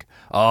bit. Like,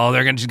 oh,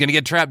 she's going to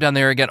get trapped down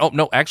there again. Oh,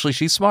 no, actually,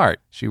 she's smart.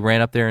 She ran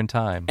up there in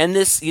time. And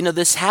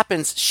this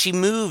happens. She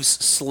moves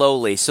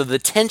slowly, so the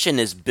tension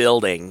is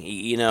building.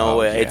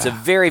 It's a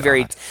very,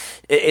 very...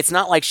 It's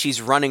not like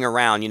she's running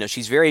around.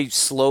 She's very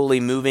slowly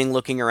moving,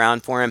 looking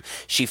around for him.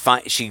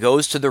 She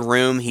goes to the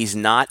room. He's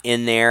not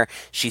in there.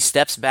 She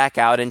steps back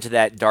out into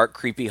that dark,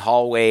 creepy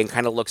hallway and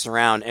kind of looks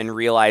around and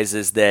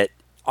realizes that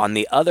on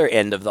the other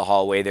end of the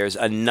hallway, there's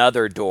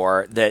another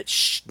door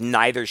that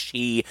neither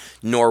she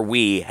nor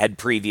we had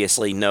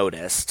previously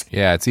noticed.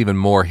 Yeah, it's even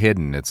more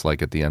hidden. It's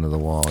like at the end of the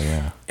wall,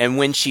 yeah. And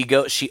when she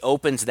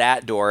opens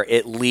that door,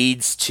 it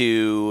leads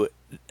to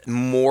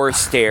more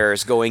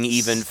stairs going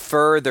even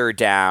further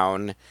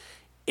down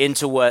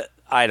into what,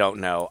 I don't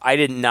know. I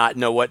did not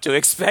know what to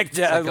expect.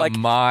 It's like a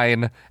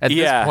mine. At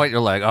this point, you're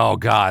like, oh,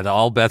 God,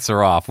 all bets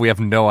are off. We have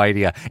no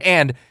idea.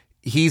 And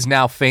he's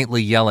now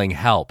faintly yelling,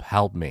 help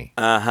me.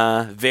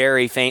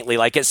 Very faintly.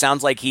 Like, it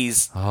sounds like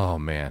he's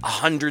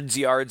hundreds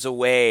yards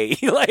away.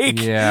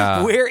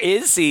 Where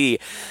is he?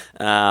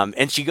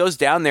 And she goes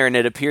down there, and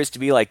it appears to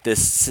be like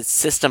this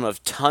system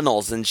of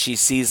tunnels, and she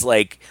sees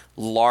like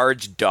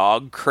large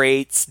dog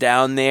crates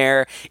down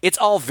there. It's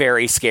all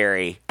very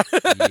scary.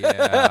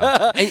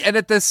 Yeah. And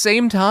at the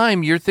same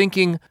time, you're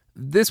thinking,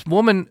 this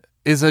woman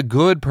is a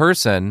good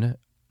person,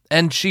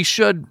 and she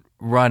should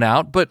run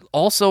out, but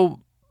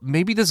also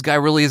maybe this guy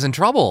really is in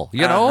trouble.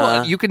 You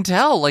know, you can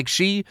tell, like,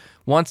 she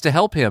wants to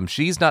help him.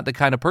 She's not the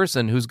kind of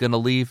person who's going to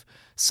leave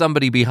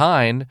somebody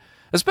behind,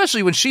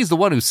 especially when she's the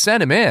one who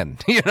sent him in,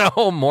 you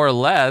know, more or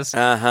less.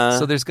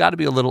 So there's got to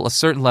be a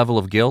certain level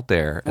of guilt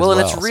there. Well,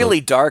 and it's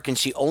really dark, and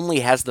she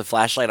only has the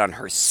flashlight on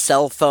her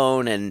cell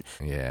phone, and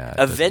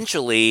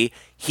eventually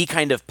he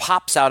kind of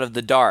pops out of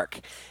the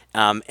dark.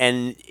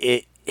 And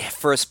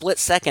for a split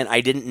second,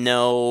 I didn't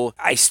know.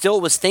 I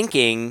still was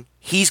thinking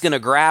he's going to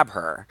grab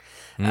her.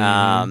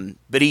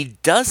 But he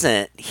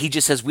doesn't. He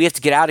just says, we have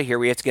to get out of here.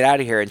 We have to get out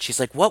of here. And she's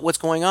like, what's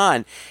going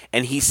on?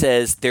 And he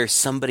says, there's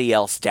somebody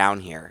else down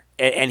here.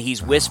 And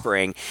he's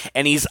whispering,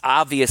 and he's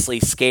obviously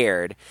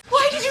scared.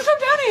 Why did you come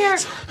down here?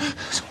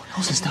 Someone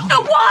else is down here.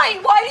 Why?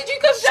 Why did you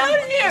come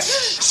down here?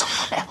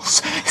 Someone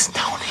else is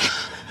down here.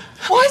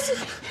 What?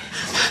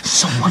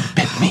 Someone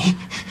bit me.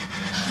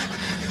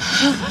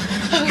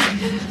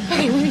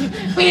 Okay,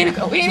 we need to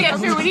go. We need to get out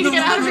of here. We need to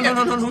get out of here.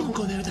 No, don't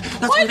go there.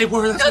 That's where they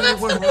were.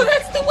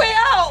 That's the way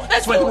out.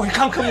 That's where they were.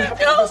 Come here.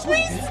 No,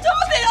 please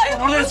stop it.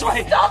 Go this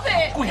way. Stop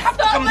it. We have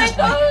to come this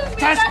way.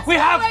 Tess, we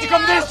have to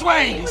come this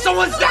way.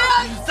 Someone's down.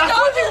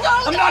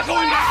 I'm not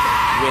going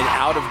back. When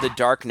out of the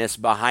darkness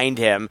behind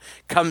him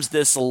comes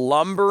this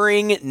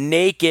lumbering,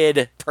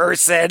 naked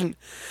person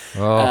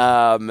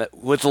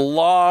with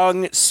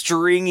long,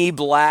 stringy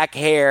black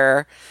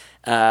hair.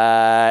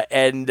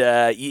 It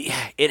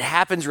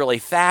happens really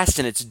fast,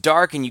 and it's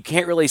dark, and you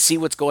can't really see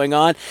what's going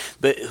on,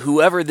 but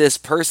whoever this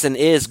person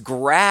is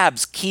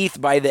grabs Keith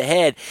by the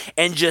head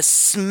and just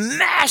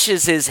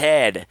smashes his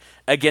head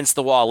against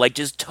the wall, like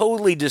just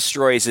totally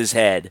destroys his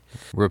head.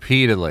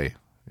 Repeatedly.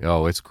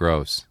 Oh, it's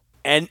gross.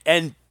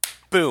 And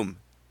boom,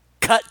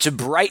 cut to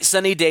bright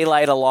sunny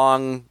daylight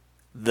along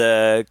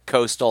the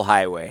coastal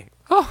highway.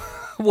 Oh.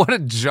 What a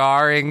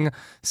jarring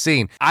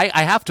scene.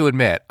 I have to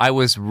admit, I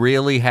was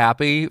really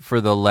happy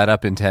for the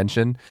let-up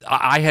intention.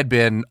 I had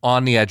been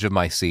on the edge of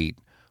my seat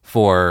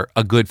for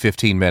a good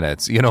 15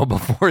 minutes, you know,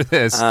 before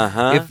this.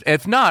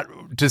 If not,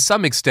 to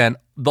some extent,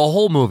 the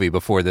whole movie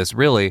before this,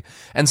 really.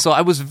 And so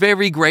I was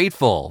very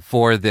grateful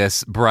for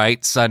this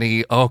bright,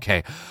 sunny,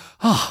 okay,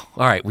 oh,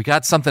 all right, we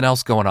got something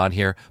else going on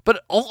here,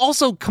 but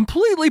also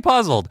completely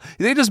puzzled.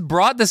 They just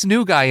brought this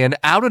new guy in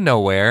out of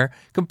nowhere,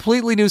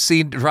 completely new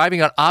scene, driving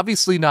out,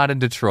 obviously not in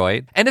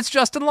Detroit, and it's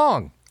Justin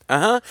Long.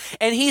 And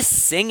he's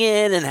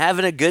singing and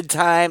having a good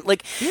time.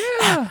 Like,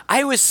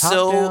 I was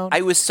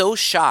so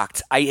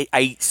shocked.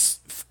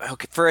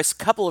 For a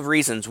couple of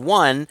reasons.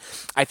 One,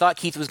 I thought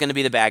Keith was going to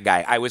be the bad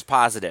guy. I was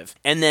positive.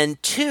 And then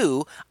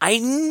two, I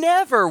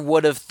never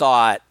would have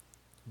thought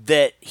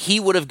that he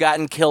would have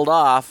gotten killed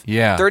off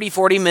 30,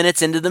 40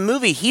 minutes into the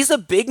movie. He's a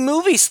big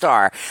movie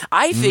star.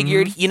 I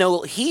figured, you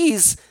know,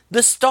 he's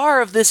the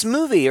star of this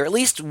movie, or at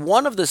least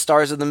one of the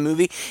stars of the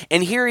movie,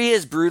 and here he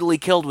is brutally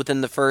killed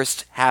within the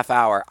first half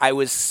hour. I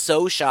was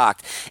so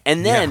shocked.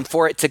 And then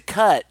for it to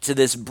cut to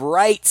this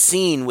bright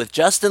scene with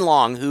Justin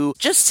Long, who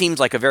just seems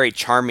like a very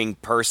charming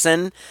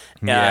person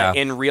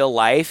in real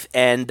life,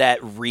 and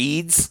that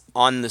reads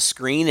on the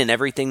screen and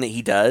everything that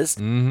he does.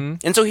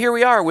 And so here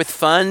we are with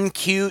fun,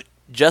 cute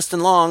Justin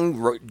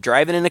Long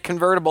driving in a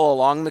convertible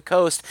along the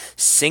coast,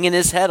 singing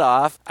his head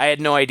off. I had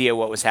no idea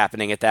what was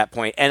happening at that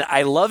point, and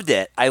I loved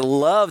it. I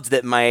loved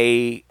that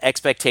my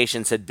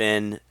expectations had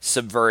been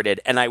subverted,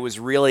 and I was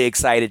really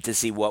excited to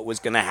see what was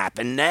going to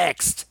happen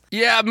next.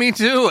 Yeah, me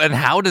too. And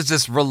how does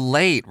this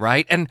relate,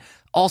 right? And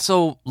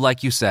also,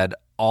 like you said,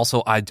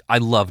 I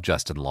love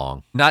Justin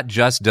Long. Not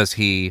just does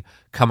he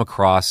come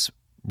across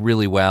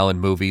really well in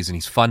movies, and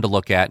he's fun to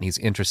look at, and he's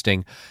an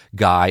interesting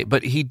guy,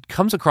 but he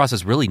comes across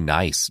as really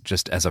nice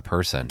just as a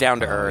person. Down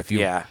to earth,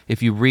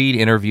 If you read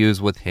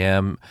interviews with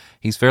him,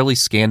 he's fairly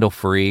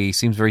scandal-free, he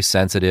seems very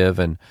sensitive,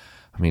 and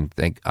I mean,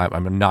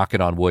 I'm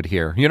knocking on wood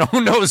here. You know, who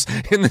knows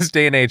in this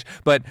day and age?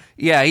 But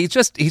yeah, he's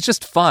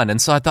just fun.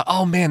 And so I thought,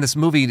 oh man, this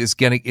movie is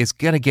gonna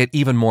get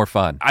even more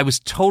fun. I was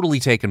totally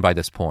taken by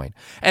this point.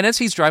 And as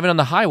he's driving on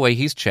the highway,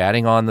 he's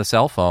chatting on the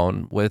cell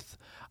phone with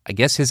I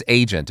guess his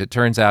agent. It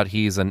turns out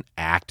he's an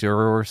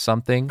actor or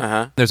something.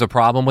 There's a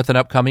problem with an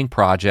upcoming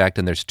project,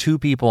 and there's 2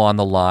 people on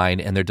the line,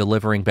 and they're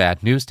delivering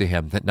bad news to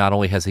him that not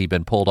only has he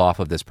been pulled off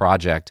of this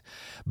project,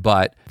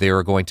 but there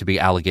are going to be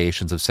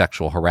allegations of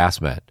sexual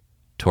harassment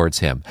towards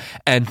him.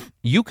 And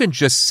you can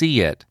just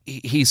see it.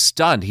 He's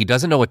stunned. He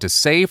doesn't know what to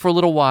say for a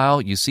little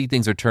while. You see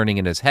things are turning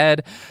in his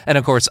head. And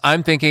of course,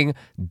 I'm thinking,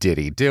 did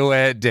he do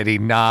it? Did he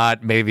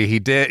not? Maybe he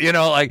did.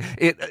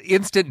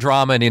 Instant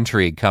drama and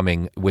intrigue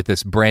coming with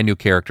this brand new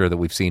character that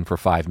we've seen for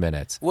 5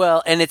 minutes.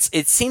 Well, and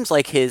it seems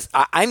like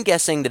I'm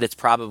guessing that it's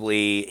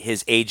probably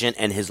his agent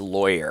and his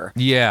lawyer.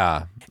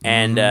 Yeah.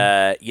 And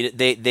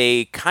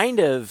they kind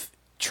of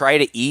try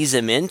to ease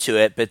him into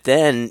it, but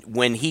then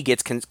when he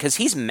gets because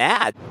he's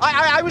mad.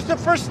 I was the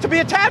first to be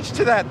attached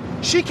to that.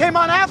 She came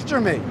on after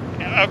me.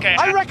 Okay.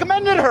 I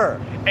recommended her.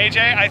 AJ,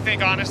 I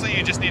think honestly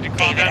you just need to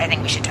calm David, down. I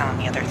think we should tell him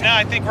the other thing. No,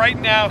 I think right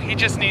now he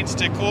just needs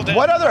to cool down.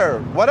 What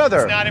other?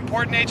 It's not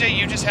important, AJ.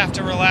 You just have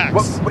to relax.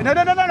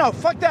 No.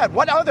 Fuck that.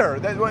 What other?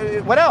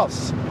 What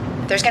else?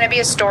 There's going to be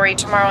a story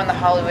tomorrow in the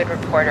Hollywood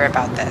Reporter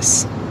about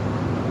this.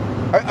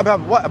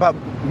 About what? About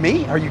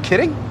me? Are you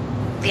kidding?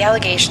 The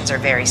allegations are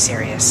very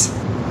serious.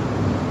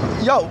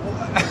 Yo,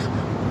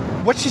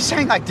 what's she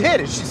saying I did?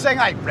 Is she saying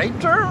I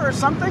raped her or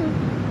something?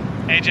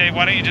 AJ,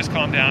 why don't you just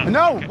calm down?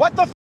 No, okay. What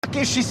the fuck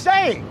is she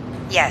saying?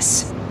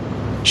 Yes,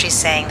 she's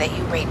saying that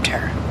you raped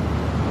her.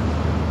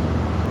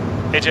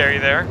 AJ, are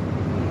you there?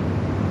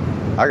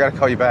 I gotta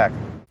call you back.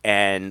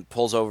 And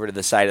pulls over to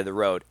the side of the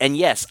road. And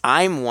yes,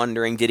 I'm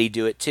wondering, did he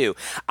do it too?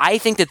 I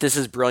think that this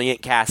is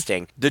brilliant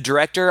casting. The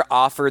director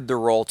offered the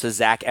role to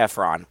Zac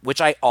Efron,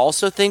 which I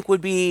also think would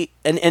be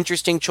an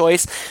interesting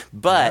choice,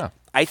 but... Yeah.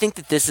 I think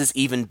that this is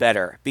even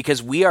better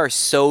because we are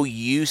so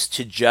used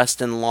to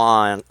Justin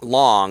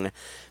Long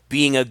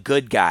being a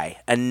good guy,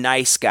 a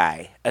nice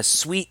guy, a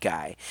sweet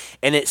guy.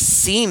 And it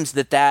seems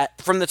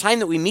that from the time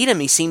that we meet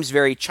him, he seems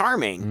very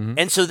charming. Mm-hmm.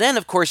 And so then,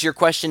 of course, you're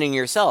questioning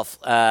yourself.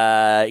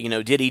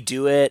 Did he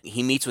do it?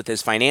 He meets with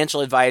his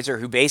financial advisor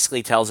who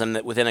basically tells him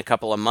that within a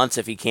couple of months,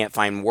 if he can't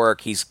find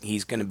work, he's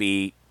going to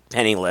be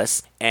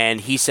penniless.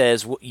 And he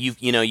says,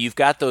 you've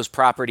got those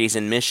properties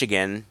in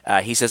Michigan.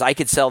 He says, I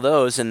could sell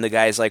those. And the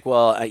guy's like,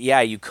 well,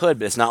 yeah, you could,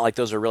 but it's not like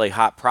those are really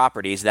hot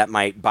properties. That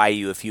might buy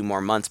you a few more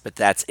months, but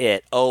that's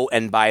it. Oh,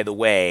 and by the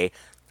way,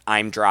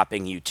 I'm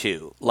dropping you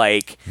too.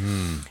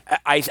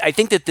 I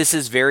think that this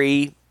is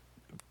very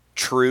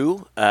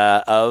true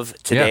of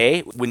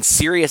today. Yeah. When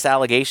serious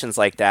allegations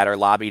like that are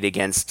lobbied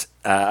against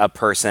a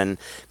person,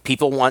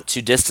 people want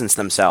to distance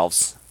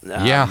themselves.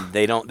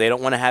 They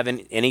don't want to have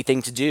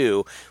anything to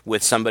do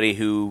with somebody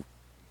who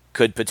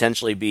could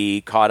potentially be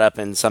caught up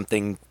in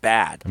something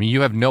bad. I mean, you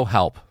have no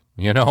help,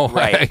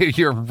 right?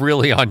 You're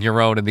really on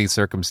your own in these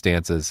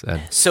circumstances.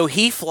 So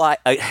he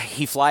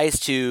flies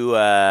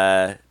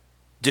to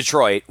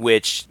Detroit,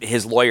 which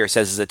his lawyer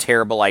says is a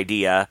terrible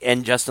idea.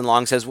 And Justin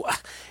Long says,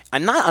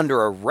 I'm not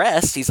under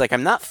arrest. He's like,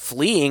 I'm not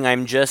fleeing.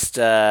 I'm just,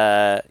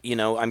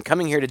 I'm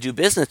coming here to do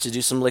business, to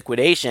do some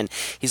liquidation.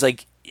 He's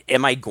like,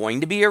 am I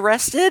going to be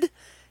arrested?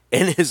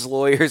 And his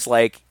lawyer's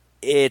like,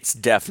 it's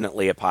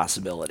definitely a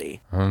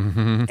possibility.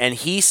 Mm-hmm. And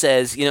he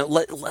says,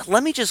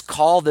 let me just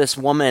call this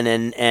woman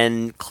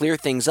and clear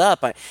things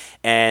up.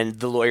 And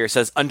the lawyer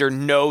says, under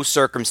no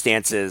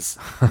circumstances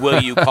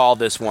will you call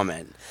this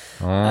woman.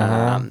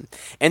 And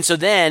so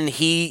then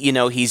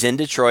he's in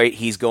Detroit.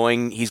 He's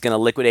going to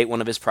liquidate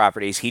one of his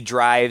properties. He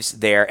drives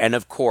there. And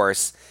of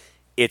course,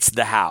 it's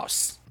the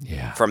house.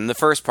 Yeah. From the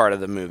first part of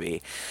the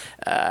movie.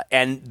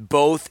 And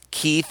both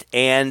Keith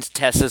and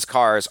Tessa's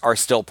cars are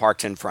still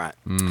parked in front,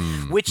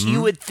 which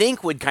you would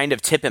think would kind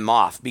of tip him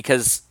off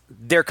because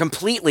they're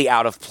completely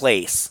out of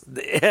place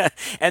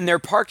and they're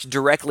parked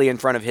directly in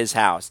front of his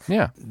house.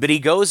 Yeah. But he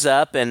goes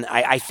up and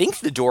I think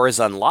the door is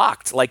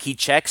unlocked. Like he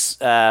checks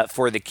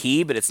for the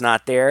key, but it's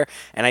not there.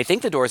 And I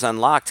think the door's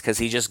unlocked because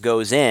he just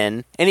goes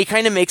in and he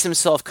kind of makes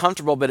himself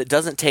comfortable, but it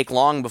doesn't take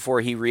long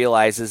before he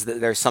realizes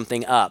that there's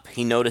something up.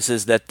 He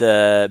notices that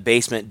the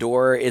basement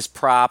door is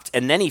propped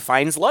and then he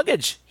finds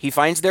luggage. He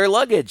finds their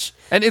luggage.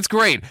 And it's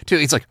great, too.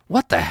 He's like,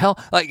 what the hell?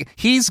 Like,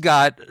 he's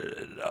got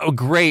a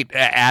great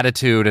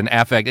attitude and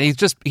affect. And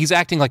he's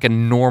acting like a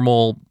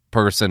normal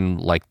person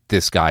like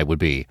this guy would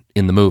be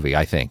in the movie,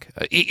 I think.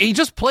 He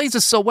just plays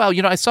this so well.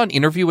 I saw an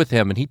interview with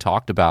him, and he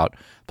talked about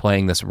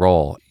playing this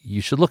role.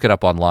 You should look it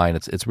up online.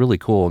 It's really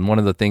cool. And one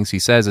of the things he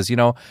says is, he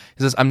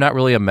says, I'm not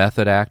really a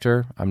method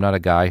actor. I'm not a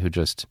guy who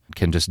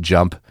can just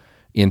jump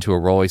into a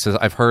role. He says,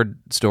 I've heard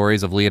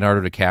stories of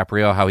Leonardo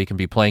DiCaprio, how he can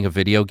be playing a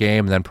video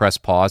game and then press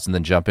pause and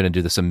then jump in and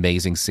do this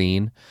amazing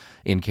scene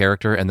in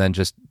character and then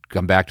just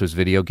come back to his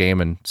video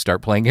game and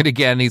start playing it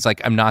again. He's like,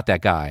 I'm not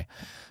that guy.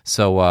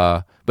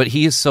 So, but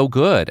he is so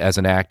good as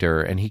an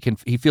actor and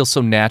he feels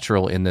so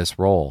natural in this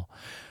role.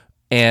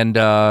 And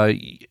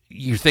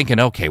you're thinking,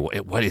 okay,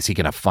 what is he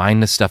going to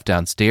find this stuff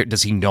downstairs?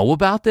 Does he know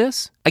about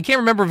this? I can't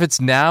remember if it's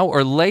now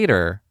or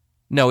later.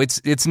 No,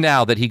 it's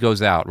now that he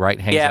goes out, right?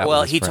 Hangs out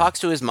well, with his he friend. talks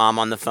to his mom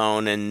on the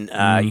phone, and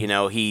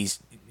he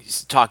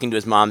talking to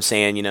his mom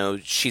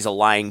saying, she's a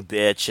lying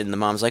bitch, and the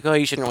mom's like, oh,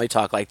 you shouldn't really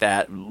talk like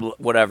that,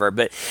 whatever.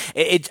 But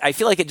I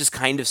feel like it just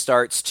kind of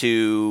starts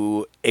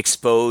to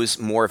expose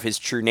more of his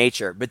true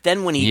nature. But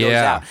then when he goes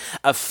out,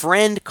 a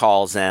friend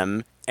calls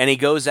him, and he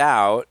goes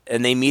out,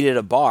 and they meet at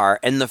a bar,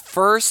 and the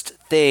first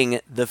thing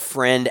the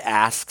friend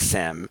asks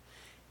him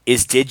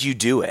is, did you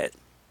do it?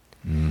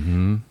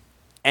 Mm-hmm.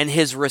 And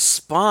his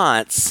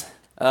response...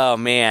 Oh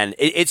man,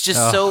 it's just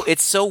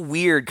it's so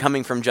weird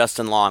coming from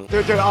Justin Long.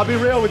 Dude, I'll be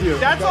real with you.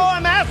 That's all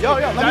I'm asking.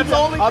 That's the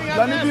only thing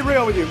Let me be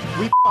real with you.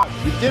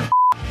 We did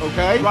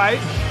okay? Right.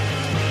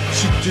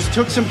 She just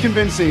took some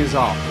convincing is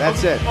all.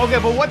 That's it. Okay,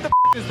 but what the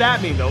does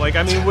that mean though? Like,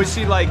 I mean, was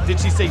she like, did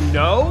she say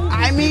no?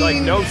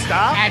 No,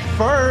 stop? At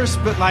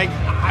first, but like,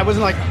 I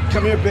wasn't like,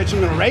 come here, bitch,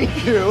 I'm gonna rape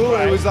you.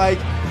 Right. It was like,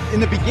 in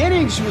the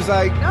beginning, she was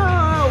like,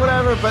 no,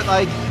 whatever, but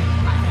like,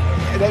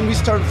 and then we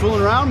started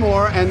fooling around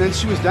more, and then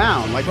she was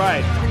down, like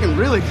fucking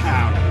really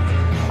down.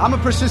 I'm a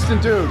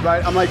persistent dude,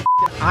 right? I'm like,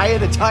 eye of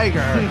the tiger,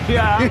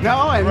 yeah,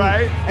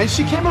 and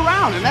she came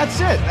around, and that's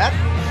it.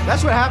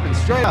 That's what happened,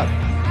 straight up.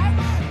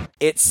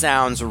 It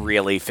sounds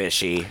really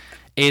fishy.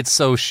 It's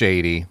so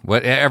shady.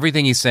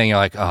 Everything he's saying, you're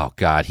like, oh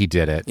God, he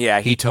did it.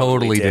 Yeah, he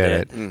totally did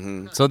it.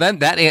 Mm-hmm. So then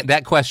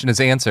that question is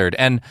answered,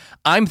 and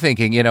I'm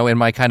thinking, in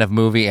my kind of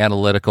movie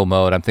analytical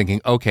mode, I'm thinking,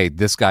 okay,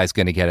 this guy's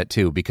going to get it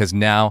too, because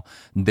now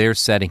they're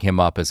setting him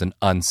up as an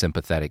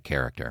unsympathetic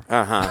character.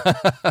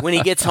 When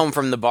he gets home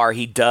from the bar,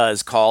 he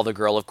does call the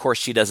girl. Of course,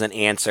 she doesn't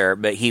answer,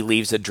 but he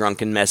leaves a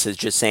drunken message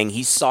just saying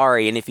he's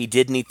sorry, and if he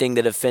did anything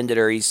that offended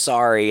her, he's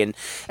sorry, and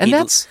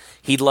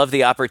he'd love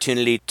the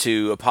opportunity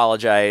to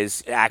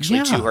apologize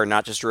actually to her,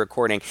 not just a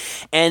recording.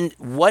 And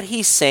what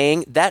he's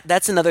saying,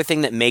 that's another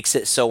thing that makes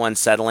it so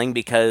unsettling,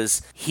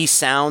 because he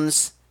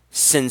sounds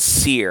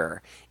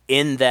sincere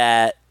in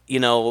that,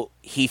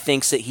 he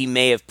thinks that he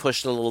may have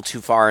pushed a little too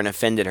far and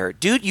offended her.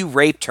 Dude, you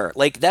raped her.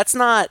 Like, that's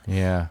not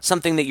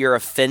something that you're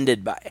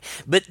offended by.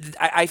 But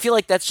I feel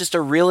like that's just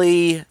a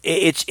really,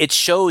 it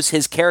shows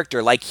his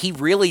character. Like, he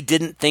really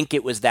didn't think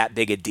it was that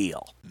big a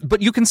deal.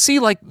 But you can see,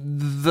 like,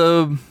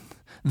 the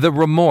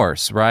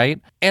remorse, right?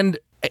 And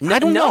I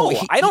don't know.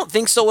 I don't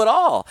think so at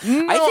all.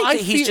 No, I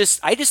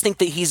just think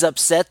that he's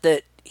upset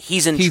that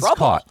he's in trouble.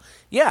 Caught.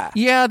 Yeah.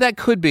 Yeah, that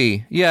could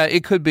be. Yeah,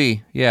 it could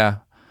be. Yeah.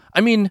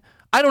 I mean,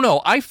 I don't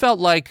know. I felt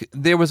like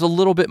there was a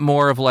little bit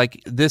more of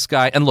like this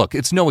guy, and look,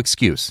 it's no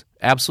excuse.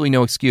 Absolutely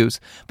no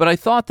excuse. But I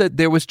thought that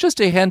there was just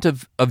a hint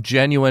of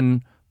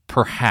genuine,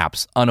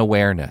 perhaps,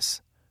 unawareness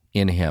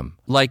in him.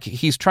 Like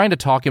he's trying to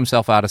talk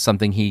himself out of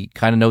something he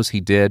kind of knows he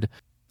did.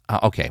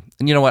 Okay,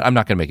 and you know what? I'm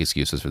not going to make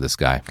excuses for this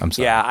guy. I'm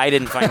sorry. Yeah, I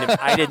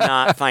did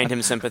not find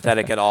him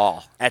sympathetic at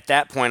all. At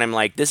that point, I'm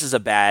like, this is a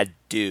bad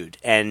dude,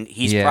 and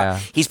he's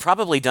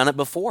probably done it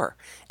before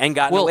and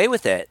gotten away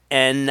with it,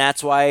 and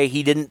that's why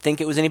he didn't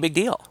think it was any big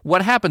deal.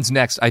 What happens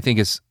next, I think,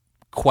 is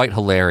quite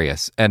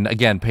hilarious, and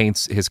again,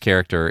 paints his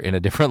character in a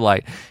different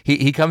light.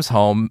 He comes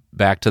home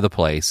back to the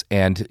place,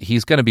 and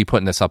he's going to be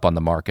putting this up on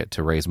the market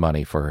to raise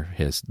money for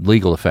his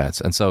legal defense.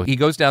 And so he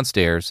goes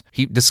downstairs.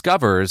 He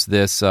discovers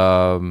this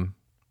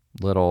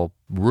little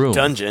room.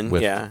 Dungeon,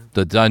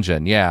 the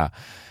dungeon,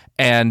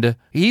 and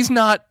he's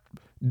not...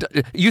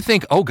 You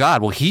think, oh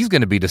God, well, he's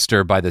going to be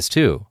disturbed by this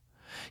too.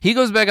 He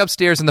goes back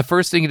upstairs, and the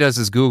first thing he does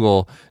is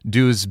Google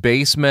Dude's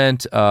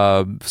basement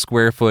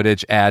square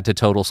footage add to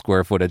total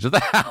square footage of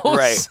the house.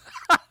 Right.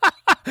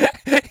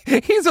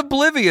 He's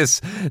oblivious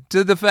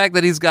to the fact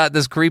that he's got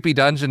this creepy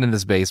dungeon in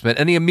his basement,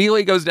 and he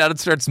immediately goes down and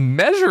starts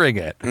measuring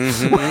it.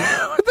 Mm-hmm.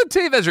 With the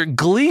tape measure,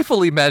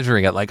 gleefully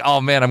measuring it, like,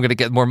 oh man, I'm going to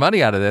get more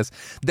money out of this.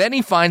 Then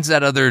he finds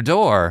that other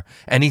door,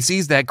 and he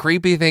sees that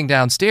creepy thing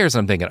downstairs,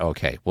 and I'm thinking,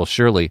 okay, well,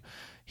 surely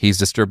he's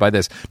disturbed by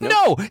this. Nope.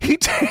 No, he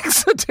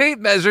takes a tape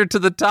measure to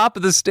the top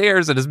of the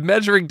stairs and is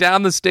measuring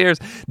down the stairs,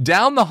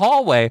 down the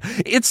hallway.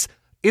 It's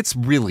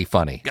really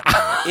funny.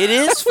 It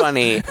is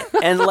funny.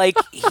 And like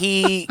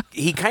he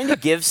kind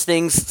of gives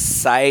things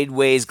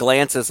sideways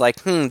glances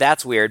like,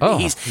 that's weird. But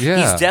he's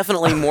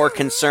definitely more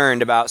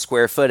concerned about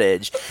square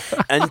footage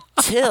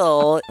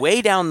until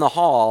way down the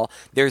hall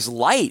there's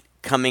light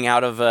coming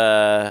out of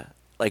a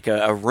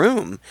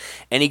room,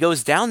 and he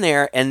goes down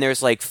there and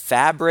there's like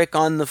fabric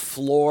on the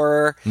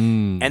floor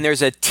and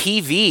there's a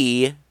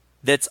TV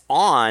that's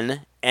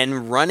on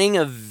and running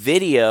a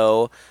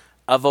video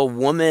of a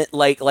woman,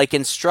 like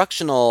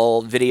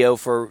instructional video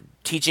for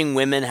teaching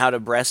women how to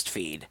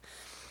breastfeed.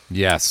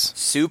 Yes.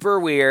 Super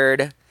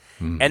weird.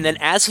 And then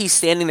as he's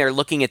standing there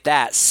looking at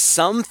that,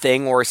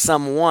 something or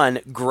someone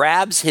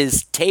grabs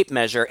his tape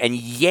measure and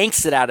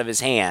yanks it out of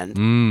his hand.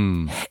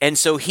 And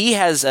so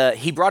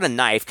he brought a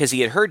knife because he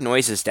had heard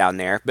noises down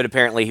there, but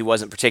apparently he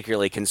wasn't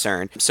particularly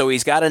concerned. So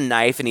he's got a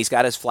knife and he's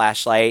got his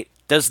flashlight.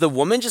 Does the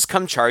woman just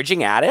come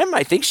charging at him?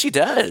 I think she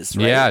does.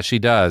 Right? Yeah, she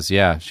does.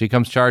 Yeah, she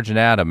comes charging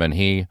at him, and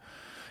he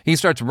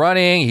starts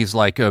running. He's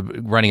like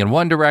running in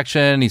one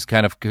direction. He's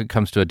kind of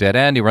comes to a dead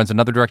end. He runs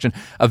another direction.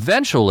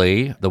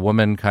 Eventually, the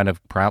woman kind of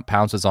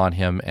pounces on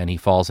him, and he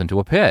falls into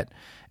a pit.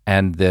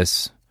 And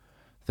this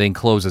thing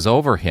closes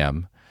over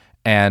him.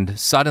 And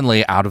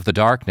suddenly, out of the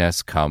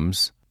darkness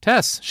comes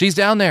Tess, she's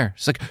down there.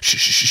 She's like, shh,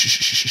 shh, shh,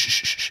 shh, shh,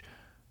 shh, shh.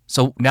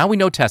 So now we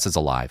know Tess is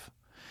alive,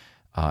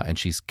 and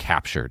she's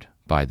captured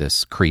by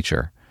this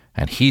creature,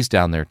 and he's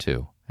down there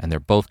too, and they're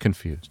both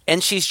confused.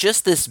 And she's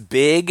just this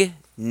big,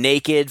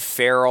 naked,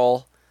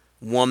 feral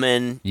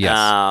woman.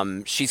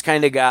 Yes. She's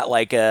kind of got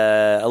like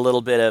a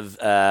little bit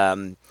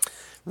of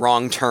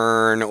Wrong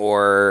Turn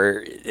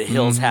or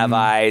Hills Have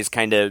Eyes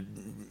kind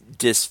of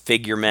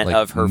disfigurement like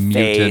of her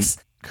face.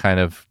 Kind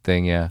of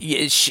thing, yeah.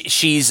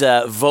 She's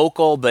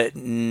vocal but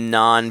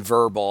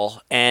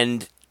non-verbal,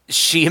 and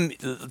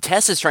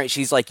Tess is trying.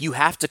 She's like, you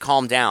have to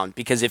calm down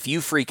because if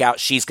you freak out,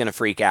 she's going to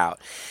freak out.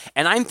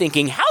 And I'm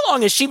thinking, how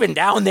long has she been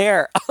down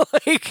there?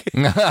 Like,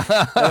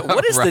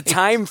 what is the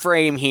time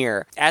frame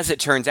here? As it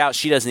turns out,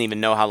 she doesn't even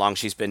know how long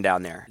she's been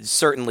down there.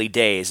 Certainly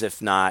days,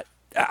 if not.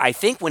 I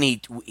think when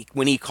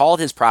he called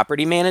his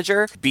property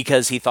manager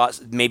because he thought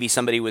maybe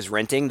somebody was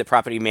renting, the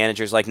property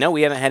manager's like, no,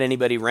 we haven't had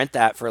anybody rent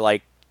that for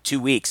like 2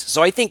 weeks.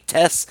 So I think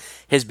Tess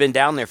has been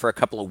down there for a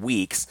couple of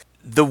weeks.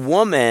 The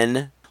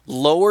woman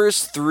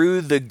lowers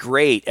through the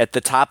grate at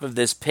the top of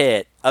this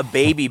pit a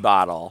baby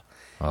bottle.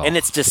 Oh. And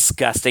it's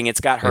disgusting. It's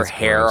got her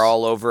hair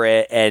all over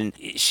it, and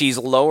she's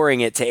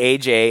lowering it to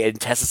AJ, and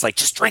Tess is like,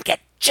 just drink it.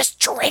 Just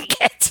drink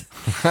it.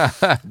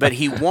 But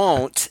he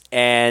won't,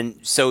 and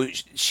so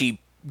she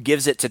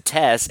gives it to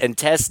Tess, and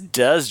Tess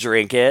does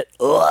drink it.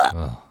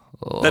 Ugh.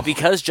 But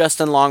because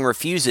Justin Long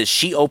refuses,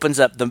 she opens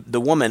up,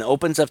 the woman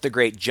opens up the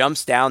grate,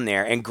 jumps down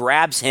there, and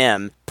grabs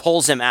him,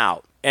 pulls him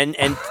out. And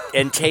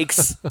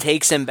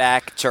takes him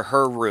back to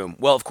her room.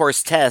 Well, of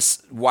course,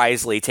 Tess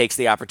wisely takes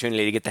the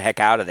opportunity to get the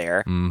heck out of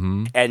there,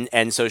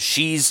 and so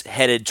she's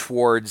headed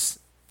towards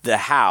the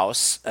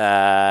house,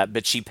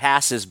 but she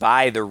passes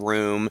by the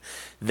room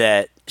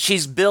that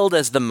she's billed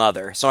as the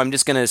mother. So I'm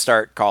just going to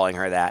start calling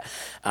her that,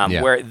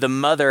 where the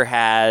mother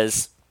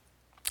has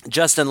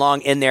Justin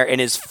Long in there and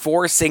is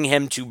forcing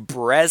him to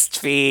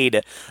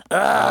breastfeed.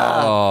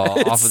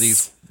 Off of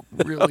these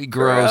really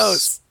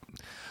gross.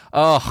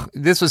 Oh,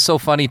 this was so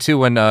funny, too,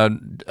 when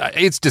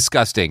it's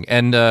disgusting.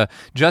 And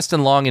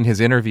Justin Long, in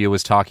his interview,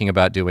 was talking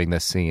about doing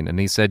this scene. And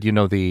he said, you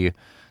know, the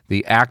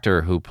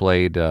actor who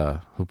played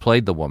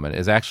the woman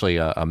is actually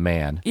a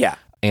man. Yeah.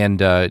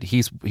 And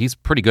he's a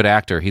pretty good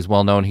actor. He's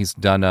well known. He's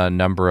done a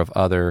number of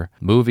other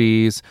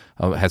movies,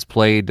 has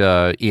played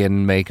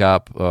in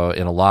makeup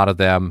in a lot of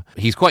them.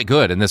 He's quite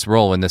good in this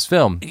role in this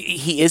film.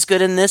 He is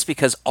good in this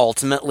because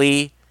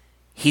ultimately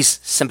he's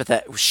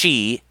sympathetic.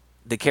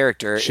 The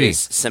character is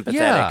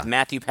sympathetic. Yeah.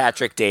 Matthew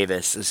Patrick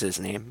Davis is his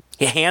name.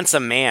 A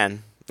handsome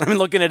man. I'm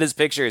looking at his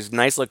pictures.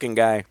 Nice looking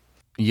guy.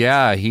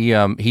 Yeah,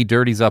 he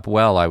dirties up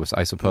well,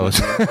 I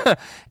suppose.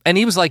 And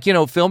he was like, you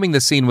know, filming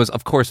the scene was,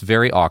 of course,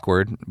 very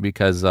awkward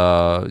because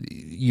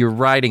you're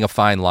riding a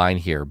fine line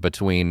here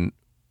between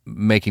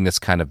making this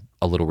kind of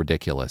a little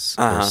ridiculous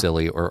or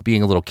silly or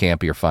being a little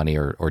campy or funny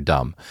or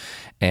dumb.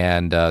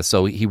 And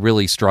so he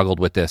really struggled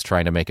with this,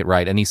 trying to make it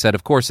right. And he said,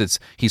 of course,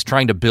 he's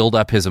trying to build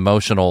up his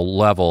emotional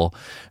level.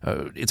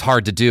 It's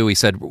hard to do. He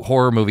said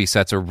horror movie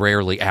sets are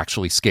rarely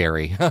actually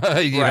scary.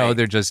 You know,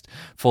 they're just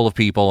full of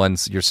people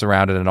and you're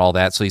surrounded and all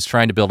that. So he's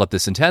trying to build up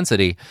this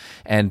intensity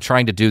and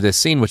trying to do this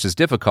scene, which is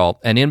difficult.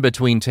 And in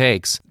between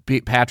takes,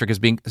 Patrick is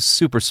being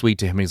super sweet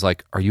to him. He's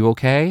like, are you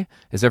okay?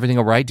 Is everything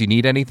all right? Do you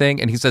need anything?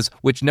 And he says,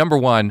 which, number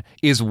one,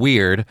 is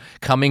weird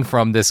coming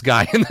from this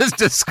guy in this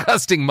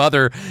disgusting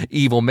mother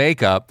evil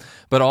makeup,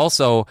 but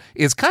also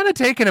is kind of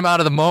taking him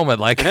out of the moment.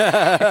 Like,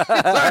 it's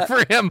hard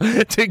for him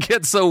to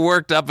get so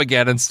worked up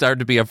again and start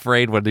to be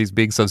afraid when he's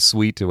being so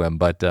sweet to him.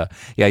 But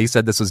yeah, he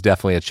said this was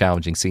definitely a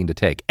challenging scene to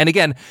take. And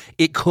again,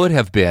 it could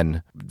have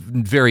been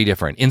very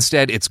different.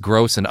 Instead, it's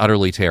gross and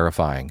utterly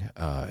terrifying.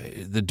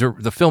 The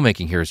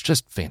filmmaking here is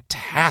just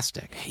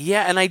fantastic.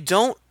 Yeah, and I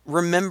don't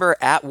remember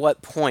at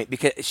what point,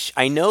 because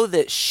I know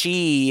that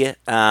she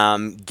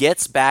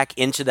gets back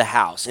into the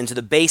house, into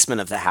the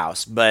basement of the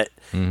house, but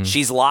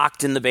she's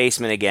locked in the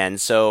basement again.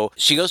 So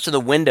she goes to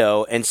the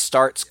window and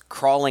starts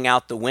crawling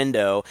out the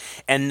window,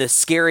 and the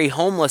scary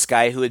homeless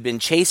guy who had been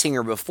chasing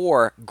her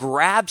before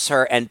grabs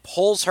her and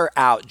pulls her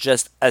out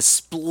just a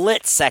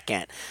split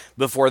second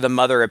before the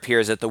mother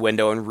appears at the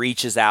window and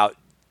reaches out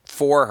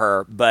for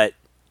her, but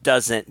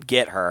doesn't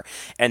get her.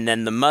 And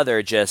then the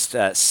mother just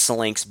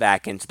slinks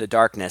back into the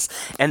darkness.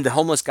 And the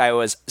homeless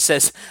guy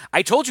says,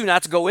 I told you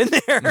not to go in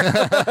there.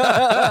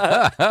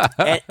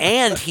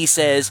 and he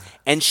says,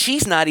 and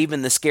she's not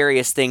even the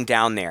scariest thing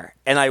down there.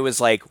 And I was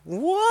like,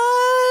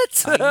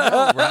 what? I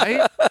know,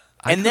 right?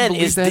 And then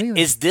is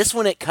this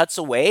when it cuts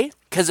away?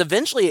 Because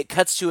eventually it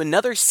cuts to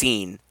another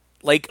scene.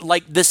 Like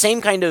the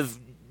same kind of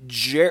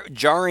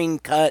jarring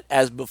cut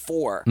as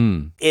before.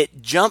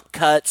 It jump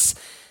cuts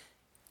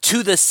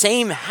to the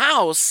same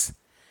house,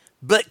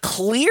 but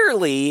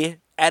clearly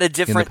at a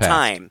different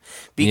time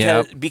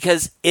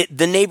because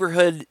the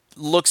neighborhood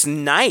looks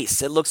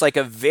nice. It looks like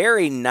a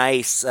very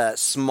nice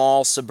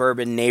small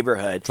suburban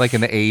neighborhood. It's like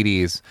in the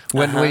 80s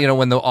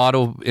when the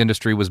auto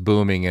industry was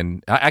booming,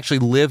 and I actually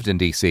lived in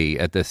DC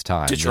at this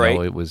time.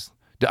 Detroit.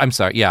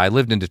 I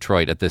lived in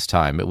Detroit at this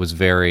time. It was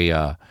very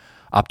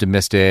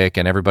optimistic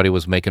and everybody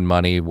was making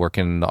money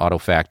working in the auto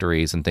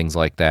factories and things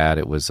like that.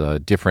 It was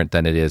different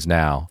than it is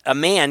now. A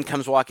man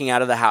comes walking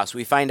out of the house.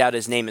 We find out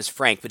his name is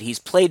Frank, but he's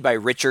played by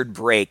Richard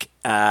Brake,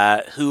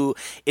 who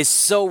is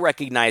so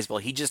recognizable.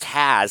 He just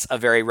has a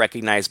very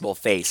recognizable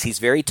face. He's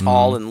very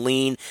tall and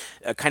lean,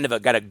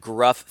 got a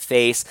gruff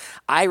face.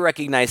 I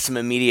recognized him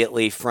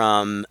immediately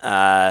from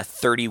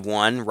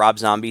 31, Rob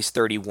Zombie's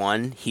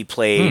 31. He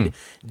played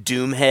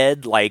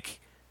Doomhead, like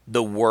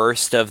the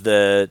worst of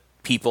the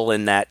people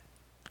in that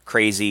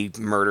crazy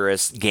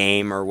murderous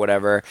game or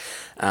whatever.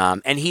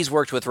 And he's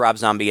worked with Rob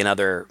Zombie in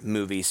other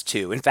movies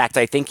too. In fact,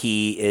 I think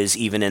he is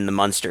even in The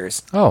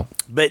Munsters. Oh.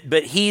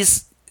 But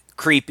he's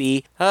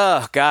creepy.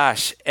 Oh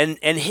gosh. And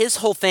his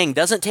whole thing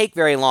doesn't take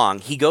very long.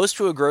 He goes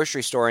to a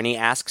grocery store and he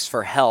asks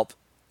for help.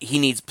 He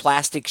needs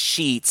plastic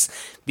sheets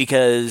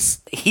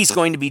because he's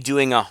going to be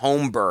doing a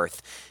home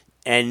birth.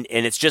 And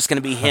it's just going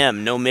to be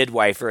him, no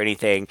midwife or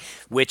anything,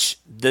 which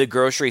the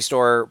grocery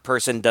store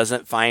person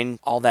doesn't find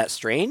all that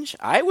strange.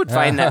 I would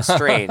find that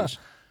strange.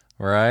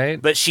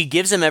 Right. But she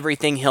gives him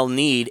everything he'll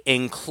need,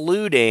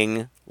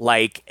 including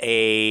like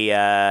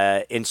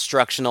a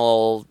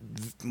instructional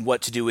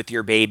what to do with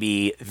your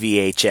baby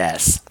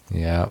VHS.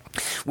 Yeah.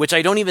 Which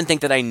I don't even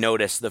think that I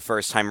noticed the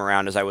first time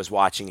around as I was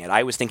watching it.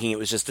 I was thinking it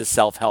was just a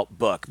self-help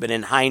book. But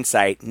in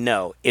hindsight,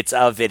 no, it's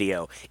a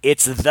video.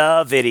 It's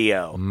the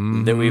video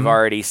that we've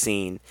already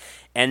seen.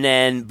 And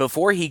then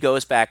before he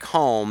goes back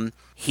home,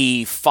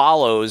 he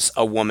follows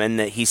a woman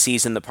that he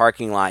sees in the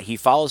parking lot. He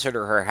follows her to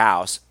her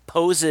house,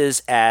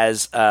 poses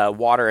as a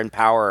water and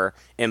power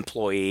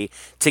employee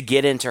to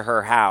get into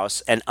her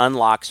house, and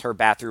unlocks her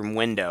bathroom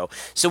window.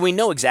 So we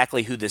know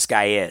exactly who this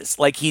guy is.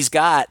 Like, he's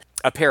got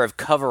a pair of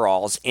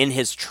coveralls in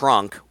his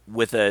trunk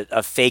with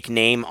a fake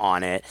name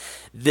on it.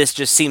 This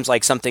just seems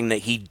like something that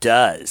he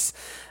does.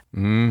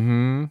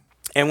 Mm-hmm.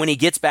 And when he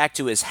gets back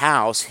to his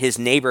house, his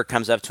neighbor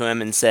comes up to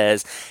him and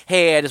says,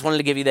 "Hey, I just wanted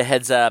to give you the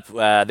heads up.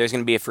 There's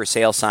going to be a for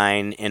sale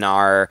sign in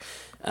our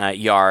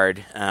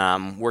yard.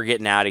 We're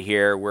getting out of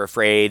here. We're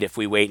afraid if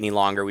we wait any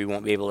longer, we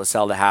won't be able to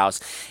sell the house."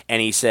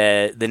 And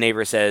the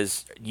neighbor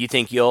says, "You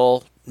think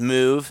you'll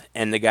move?"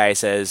 And the guy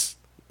says,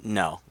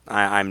 "No,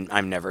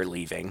 I'm never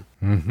leaving."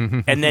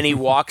 And then he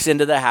walks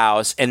into the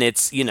house, and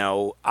it's,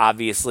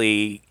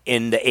 obviously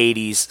in the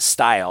 80s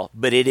style,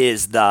 but it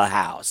is the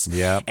house.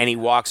 Yeah. And he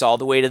walks all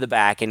the way to the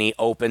back, and he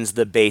opens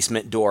the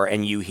basement door,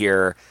 and you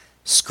hear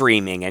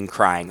screaming and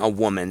crying, a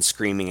woman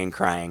screaming and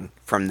crying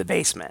from the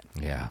basement.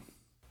 Yeah.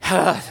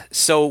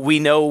 So we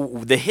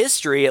know the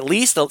history, at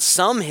least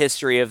some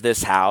history of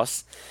this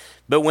house.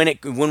 But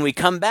when we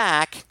come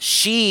back,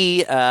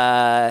 she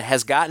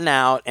has gotten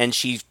out, and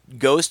she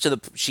goes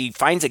she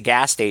finds a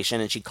gas station,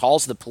 and she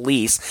calls the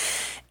police,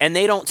 and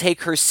they don't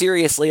take her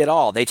seriously at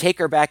all. They take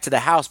her back to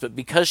the house, but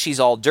because she's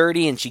all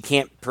dirty and she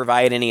can't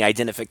provide any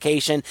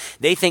identification,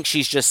 they think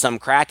she's just some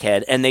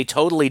crackhead, and they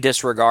totally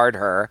disregard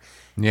her.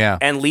 Yeah.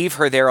 And leave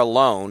her there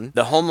alone.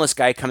 The homeless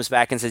guy comes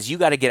back and says, "You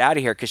got to get out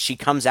of here," because she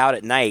comes out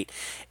at night.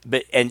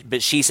 But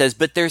she says,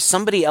 "But there's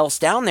somebody else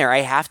down there.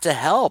 I have to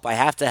help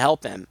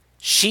him."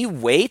 She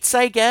waits,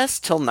 I guess,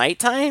 till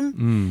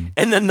nighttime.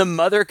 And then the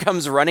mother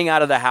comes running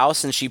out of the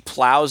house, and she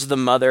plows the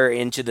mother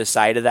into the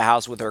side of the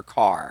house with her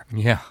car.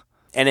 Yeah.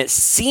 And it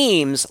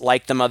seems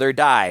like the mother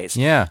dies.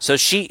 Yeah. So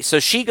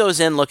she goes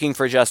in looking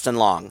for Justin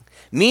Long.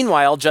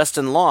 Meanwhile,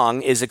 Justin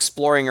Long is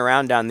exploring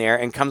around down there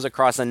and comes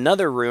across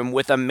another room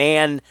with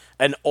an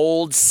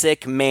old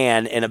sick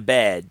man in a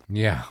bed.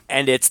 Yeah.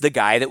 And it's the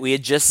guy that we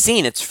had just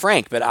seen. It's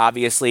Frank, but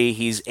obviously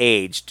he's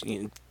aged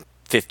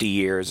 50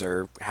 years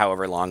or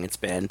however long it's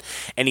been.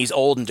 And he's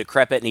old and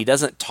decrepit, and he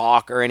doesn't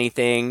talk or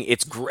anything.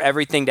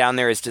 Everything down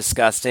there is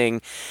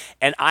disgusting.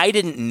 And I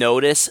didn't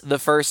notice the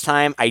first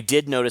time. I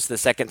did notice the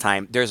second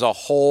time. There's a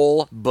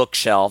whole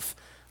bookshelf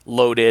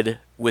loaded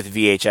with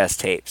VHS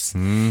tapes.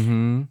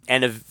 Mm-hmm.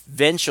 And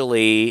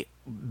eventually,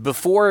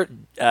 before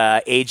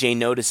AJ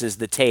notices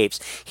the tapes,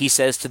 he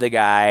says to the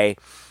guy,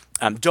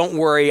 "Don't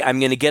worry, I'm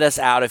going to get us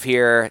out of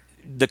here.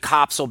 The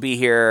cops will be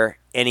here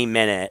any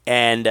minute."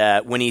 And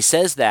when he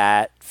says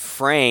that,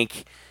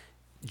 Frank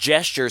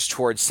gestures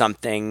towards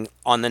something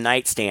on the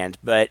nightstand,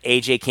 but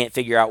AJ can't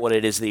figure out what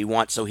it is that he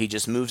wants, so he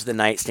just moves the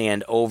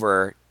nightstand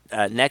over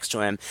next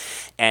to him.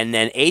 And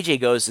then AJ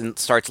goes and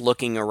starts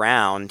looking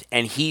around,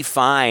 and he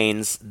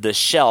finds the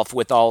shelf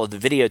with all of the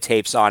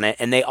videotapes on it,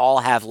 and they all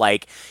have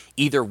like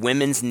either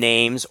women's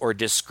names or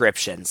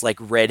descriptions, like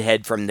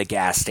redhead from the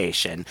gas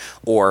station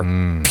or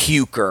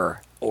puker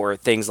or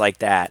things like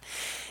that.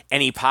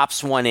 And he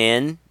pops one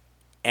in,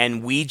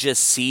 and we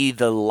just see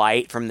the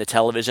light from the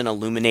television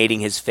illuminating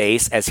his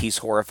face as he's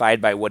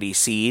horrified by what he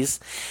sees.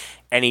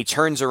 And he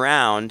turns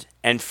around,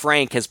 and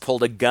Frank has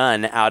pulled a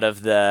gun out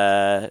of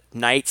the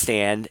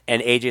nightstand,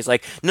 and AJ's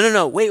like,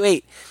 no,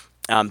 wait.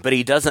 But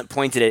he doesn't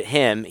point it at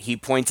him. He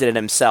points it at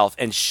himself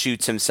and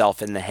shoots himself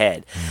in the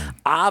head.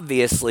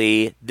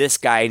 Obviously, this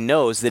guy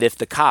knows that if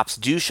the cops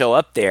do show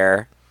up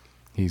there,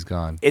 he's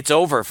gone. It's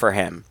over for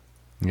him.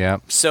 Yeah.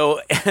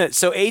 So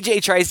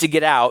AJ tries to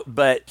get out,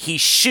 but he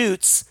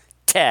shoots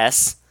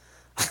Tess.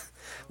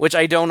 which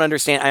I don't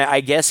understand.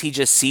 I guess he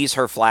just sees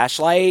her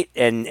flashlight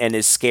and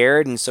is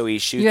scared, and so he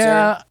shoots her.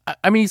 Yeah,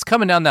 I mean, he's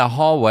coming down that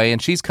hallway,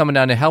 and she's coming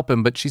down to help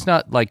him, but she's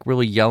not like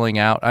really yelling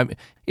out.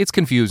 It's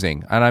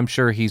confusing, and I'm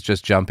sure he's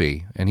just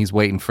jumpy, and he's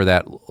waiting for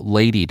that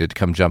lady to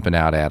come jumping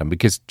out at him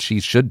because she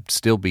should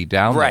still be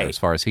down there as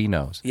far as he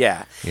knows.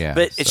 Yeah.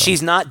 But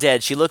she's not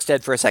dead. She looks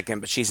dead for a second,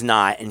 but she's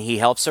not, and he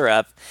helps her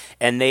up,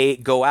 and they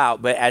go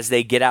out. But as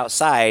they get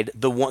outside,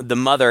 the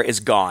mother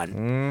is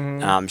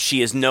gone.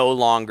 She is no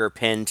longer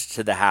pinned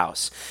to the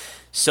house.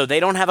 So they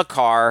don't have a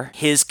car.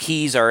 His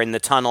keys are in the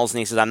tunnels, and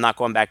he says, I'm not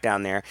going back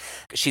down there.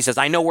 She says,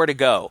 I know where to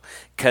go,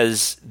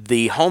 because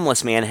the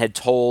homeless man had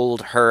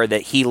told her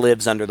that he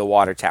lives under the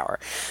water tower.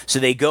 So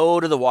they go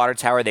to the water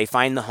tower. They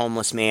find the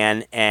homeless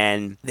man,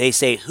 and they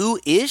say, who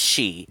is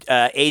she?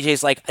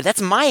 AJ's like,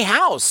 that's my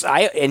house.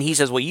 And he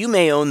says, well, you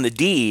may own the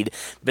deed,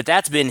 but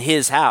that's been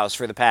his house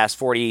for the past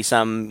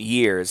 40-some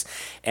years.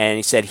 And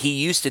he said he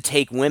used to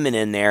take women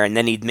in there, and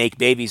then he'd make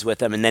babies with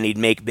them, and then he'd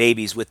make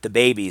babies with the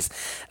babies.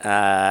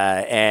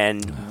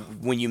 And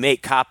when you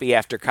make copy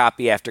after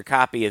copy after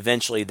copy,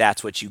 eventually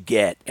that's what you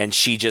get. And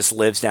she just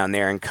lives down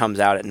there and comes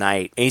out at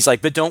night. And he's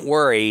like, but don't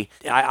worry,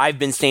 I've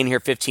been staying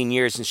here 15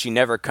 years and she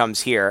never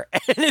comes here.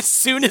 And as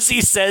soon as he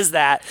says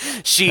that,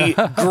 she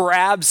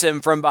grabs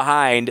him from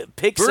behind,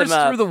 picks him up.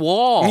 Bursts through the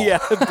wall. Yeah,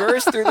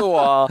 bursts through the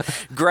wall,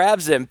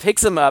 grabs him,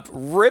 picks him up,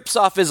 rips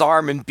off his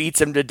arm and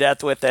beats him to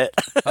death with it.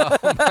 Oh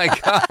my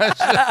gosh.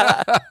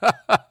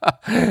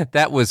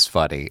 That was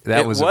funny.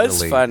 That was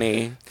really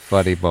funny.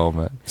 Funny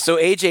moment. So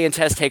AJ and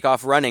Tess take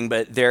off running,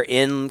 but they're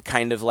in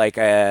kind of like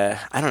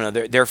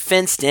they're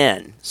fenced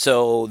in.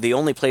 So the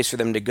only place for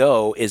them to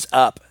go is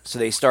up. So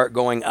they start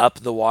going up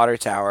the water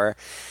tower.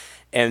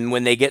 And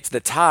when they get to the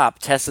top,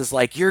 Tess is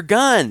like, your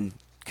gun.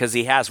 Because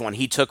he has one.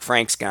 He took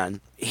Frank's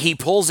gun. He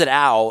pulls it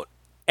out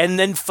and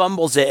then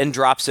fumbles it and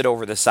drops it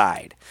over the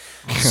side.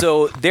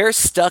 So they're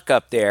stuck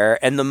up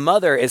there, and the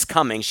mother is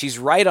coming. She's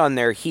right on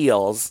their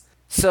heels.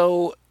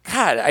 So,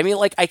 God, I mean,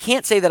 like, I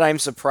can't say that I'm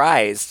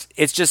surprised.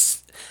 It's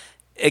just,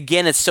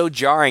 again, it's so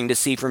jarring to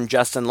see from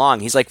Justin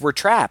Long. He's like, we're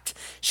trapped.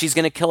 She's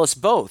going to kill us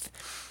both.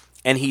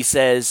 And he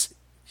says,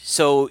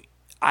 so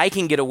I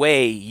can get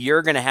away.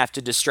 You're going to have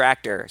to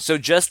distract her. So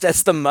just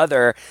as the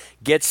mother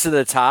gets to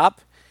the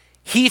top,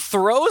 he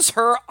throws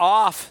her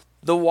off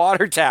the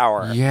water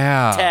tower.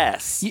 Yeah.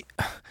 Tess.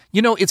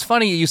 You know, it's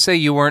funny you say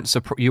you weren't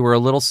you were a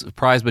little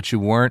surprised, but you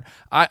weren't.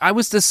 I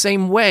was the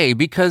same way,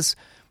 because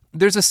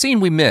there's a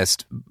scene we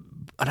missed,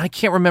 and I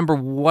can't remember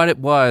what it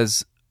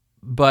was,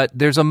 but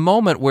there's a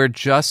moment where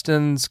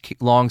Justin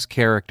Long's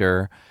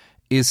character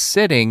is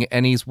sitting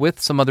and he's with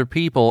some other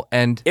people,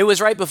 and it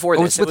was right before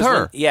this. It was with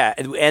her.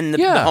 And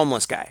the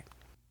homeless guy.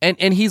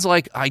 And he's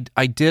like,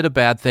 I did a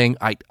bad thing.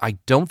 I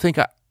don't think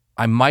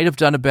I might have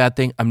done a bad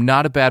thing. I'm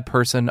not a bad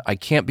person. I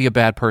can't be a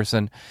bad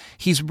person.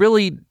 He's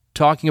really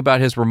talking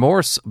about his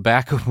remorse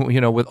back,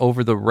 with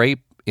over the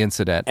rape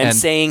incident. And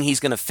saying he's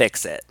going to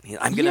fix it.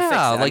 I'm going to fix it.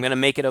 I'm going to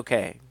make it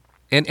okay.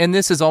 And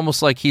this is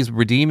almost like he's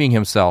redeeming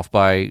himself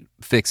by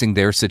fixing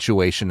their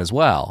situation as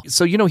well.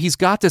 So, he's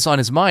got this on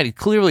his mind.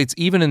 Clearly, it's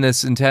even in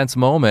this intense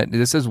moment,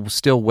 this is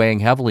still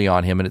weighing heavily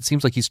on him, and it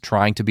seems like he's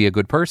trying to be a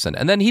good person.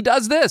 And then he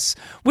does this,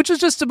 which is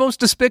just the most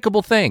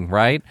despicable thing,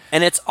 right?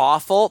 And it's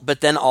awful,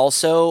 but then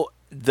also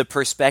the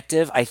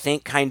perspective, I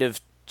think, kind of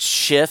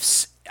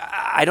shifts.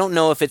 I don't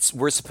know if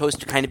we're supposed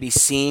to kind of be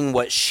seeing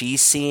what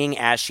she's seeing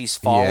as she's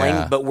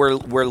falling, but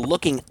we're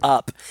looking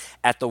up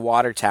at the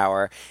water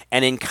tower,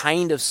 and in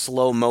kind of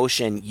slow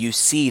motion, you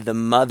see the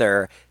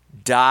mother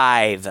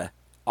dive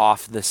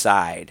off the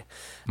side.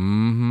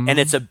 Mm-hmm. And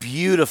it's a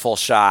beautiful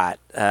shot.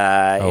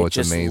 It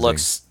just amazing.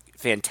 Looks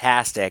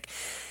fantastic.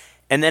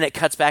 And then it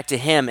cuts back to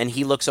him, and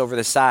he looks over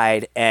the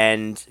side,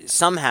 and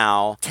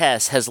somehow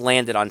Tess has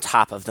landed on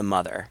top of the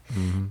mother.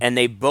 Mm-hmm. And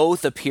they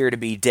both appear to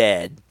be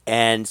dead.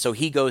 And so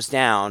he goes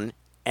down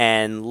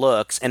and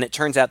looks, and it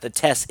turns out that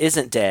Tess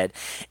isn't dead.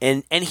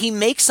 And he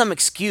makes some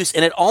excuse,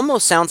 and it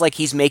almost sounds like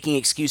he's making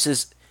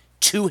excuses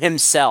to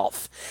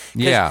himself.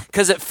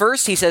 Because at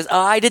first he says,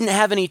 I didn't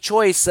have any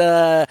choice,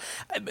 but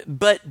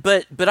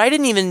I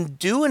didn't even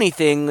do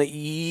anything.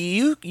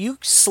 You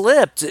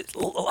slipped.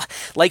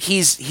 Like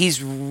he's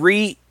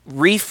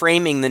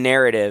reframing the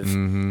narrative,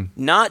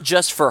 not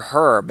just for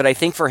her, but I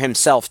think for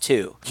himself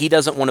too. He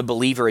doesn't want to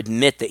believe or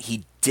admit that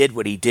he did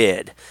what he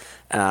did.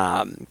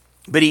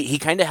 But he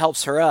kind of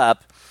helps her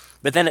up.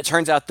 But then it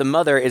turns out the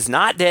mother is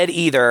not dead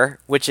either,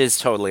 which is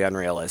totally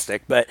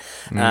unrealistic. But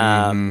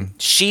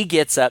she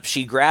gets up,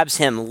 she grabs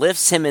him,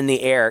 lifts him in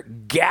the air,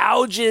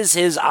 gouges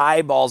his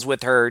eyeballs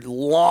with her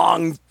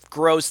long,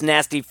 gross,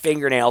 nasty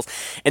fingernails,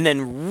 and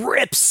then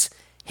rips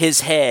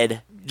his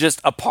head just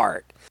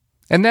apart.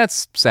 And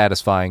that's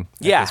satisfying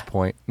at this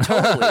point.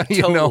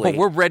 Totally.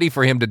 We're ready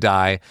for him to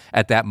die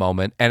at that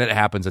moment, and it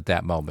happens at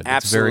that moment.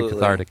 Absolutely. It's very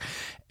cathartic.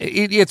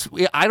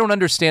 I don't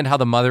understand how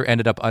the mother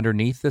ended up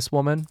underneath this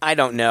woman. I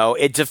don't know.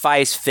 It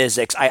defies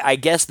physics. I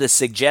guess the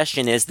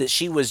suggestion is that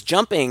she was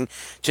jumping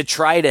to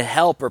try to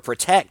help or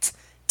protect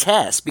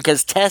Tess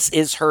because Tess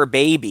is her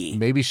baby.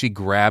 Maybe she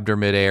grabbed her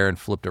midair and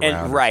flipped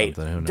around. And, right. Or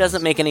something. Who knows?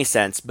 Doesn't make any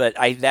sense, but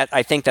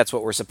I think that's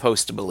what we're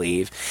supposed to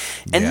believe.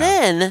 And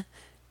then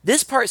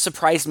this part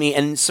surprised me,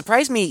 and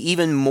surprised me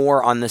even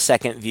more on the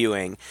second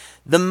viewing.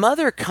 The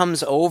mother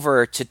comes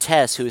over to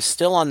Tess, who is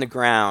still on the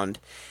ground,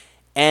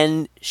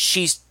 and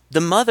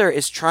the mother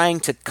is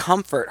trying to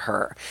comfort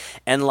her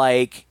and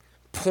like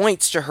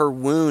points to her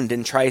wound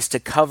and tries to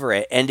cover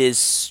it and is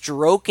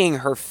stroking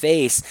her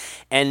face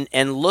and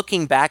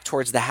looking back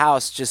towards the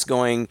house, just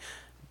going,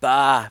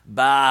 bah,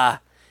 bah.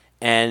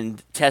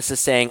 And Tess is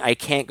saying, I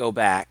can't go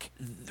back.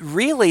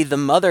 Really, the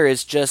mother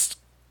is just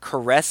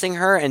caressing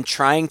her and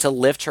trying to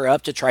lift her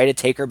up to try to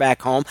take her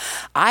back home.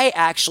 I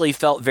actually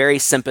felt very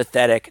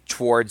sympathetic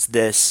towards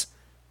this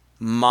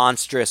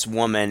monstrous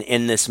woman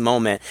in this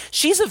moment.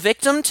 She's a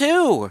victim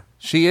too.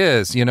 She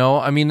is,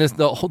 I mean,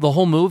 the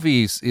whole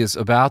movie is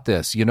about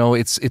this.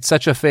 It's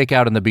such a fake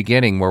out in the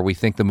beginning where we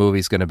think the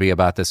movie's going to be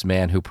about this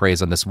man who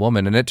preys on this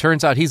woman, and it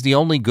turns out he's the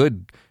only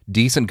good,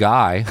 decent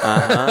guy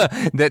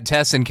that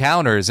Tess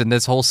encounters in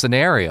this whole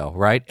scenario.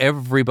 Right?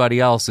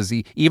 Everybody else is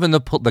even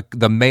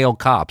the male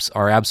cops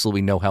are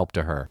absolutely no help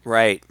to her.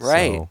 Right.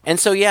 And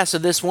so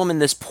this woman,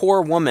 this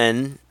poor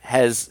woman,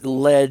 has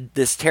led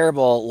this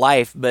terrible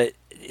life, but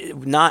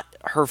not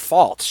her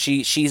fault.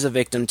 She's a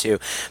victim too,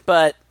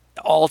 but.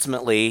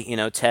 Ultimately,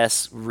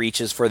 Tess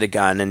reaches for the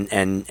gun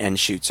and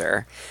shoots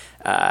her.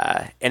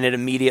 And it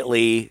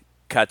immediately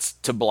cuts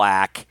to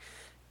black.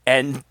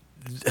 And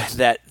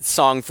that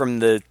song from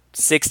the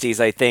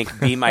 60s, I think,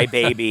 Be My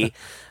Baby,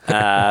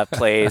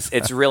 plays.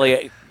 It's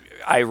really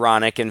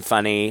ironic and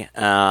funny.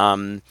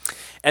 And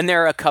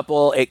there are a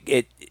couple...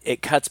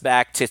 It cuts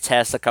back to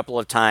Tess a couple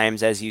of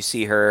times as you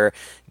see her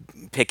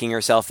picking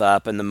herself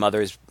up and the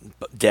mother's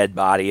dead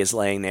body is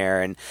laying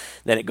there, and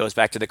then it goes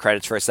back to the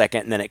credits for a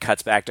second, and then it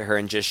cuts back to her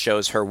and just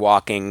shows her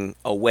walking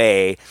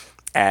away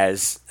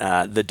as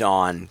the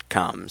dawn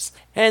comes.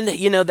 And,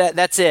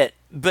 that's it.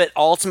 But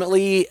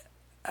ultimately,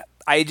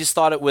 I just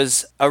thought it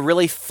was a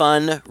really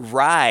fun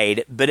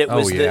ride, but it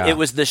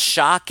was the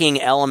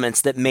shocking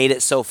elements that made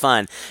it so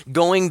fun.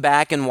 Going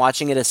back and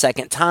watching it a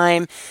second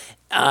time,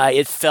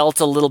 it felt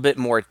a little bit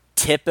more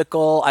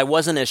typical. I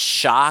wasn't as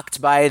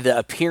shocked by the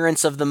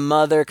appearance of the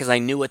mother because I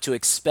knew what to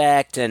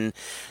expect, and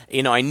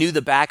I knew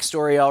the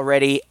backstory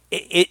already.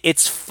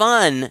 It's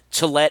fun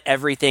to let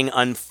everything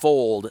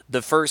unfold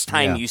the first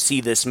time you see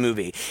this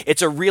movie.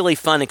 It's a really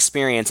fun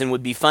experience and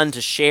would be fun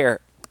to share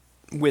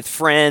with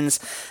friends.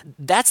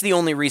 That's the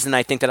only reason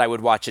I think that I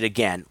would watch it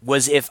again,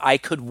 was if I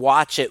could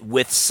watch it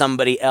with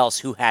somebody else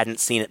who hadn't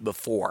seen it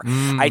before.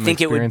 I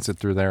think experience it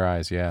through their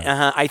eyes.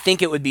 I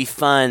think it would be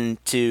fun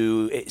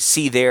to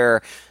see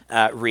their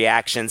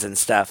reactions and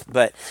stuff.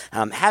 But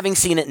having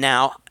seen it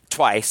now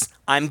twice,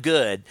 I'm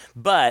good.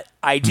 But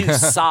I do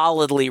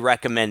solidly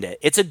recommend it.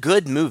 It's a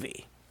good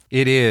movie.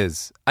 It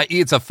is.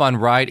 It's a fun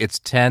ride. It's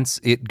tense.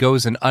 It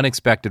goes in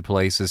unexpected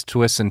places,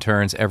 twists and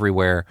turns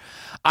everywhere.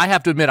 I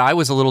have to admit, I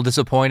was a little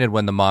disappointed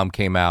when the mom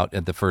came out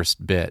at the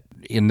first bit.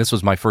 And this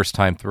was my first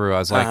time through. I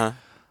was like,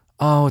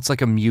 oh, it's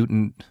like a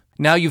mutant.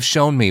 Now you've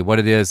shown me what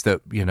it is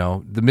that,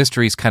 the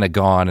mystery's kind of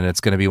gone and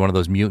it's going to be one of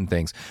those mutant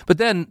things. But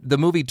then the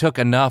movie took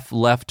enough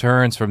left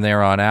turns from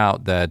there on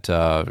out that,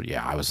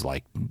 I was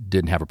like,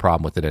 didn't have a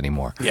problem with it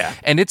anymore. Yeah.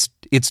 And it's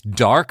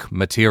dark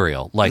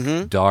material,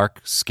 like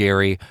dark,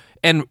 scary,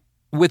 and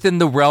within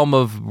the realm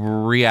of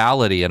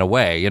reality in a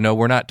way.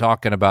 We're not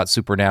talking about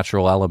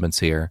supernatural elements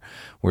here.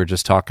 We're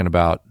just talking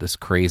about this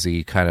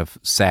crazy kind of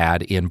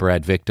sad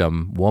inbred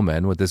victim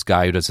woman with this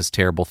guy who does this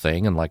terrible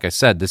thing. And like I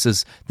said,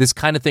 this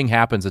kind of thing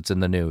happens. It's in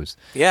the news.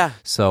 Yeah.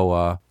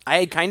 So I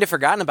had kind of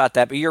forgotten about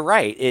that, but you're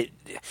right.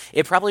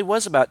 It probably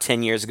was about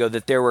 10 years ago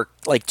that there were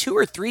like 2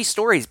 or 3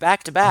 stories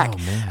back to back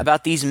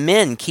about these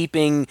men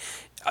keeping...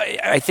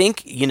 I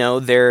think,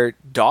 their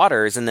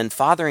daughters and then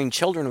fathering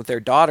children with their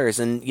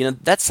daughters. And,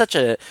 that's such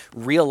a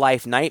real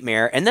life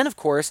nightmare. And then, of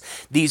course,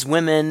 these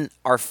women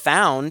are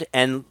found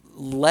and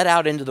let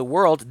out into the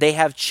world. They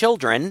have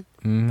children,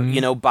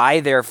 by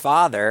their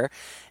father.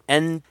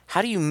 And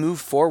how do you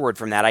move forward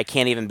from that? I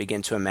can't even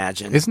begin to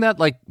imagine. Isn't that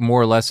like more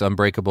or less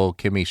Unbreakable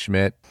Kimmy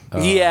Schmidt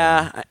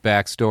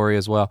backstory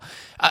as well?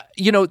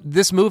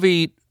 This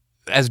movie,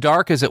 as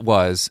dark as it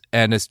was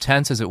and as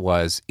tense as it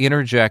was,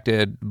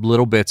 interjected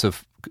little bits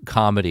of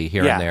comedy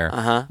here and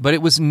there, but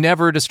it was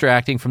never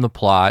distracting from the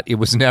plot. It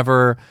was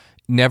never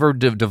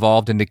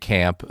devolved into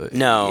camp.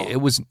 No, it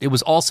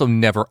was also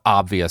never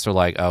obvious or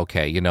like,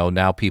 okay,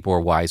 now people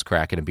are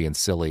wisecracking and being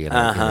silly in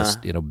this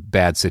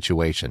bad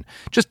situation.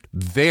 Just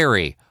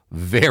very,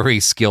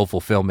 very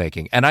skillful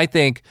filmmaking, and I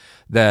think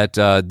that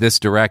this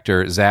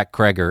director Zach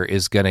Kreger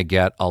is going to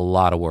get a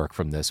lot of work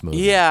from this movie.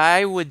 Yeah,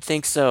 I would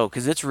think so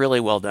because it's really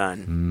well done.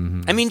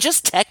 Mm-hmm. I mean,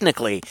 just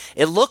technically,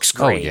 it looks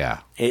great. Oh yeah,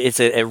 it's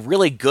a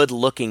really good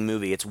looking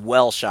movie. It's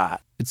well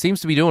shot. It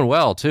seems to be doing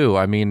well too.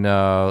 I mean,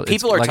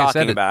 people are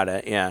talking about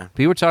it. Yeah,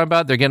 people are talking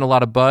about it. They're getting a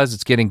lot of buzz.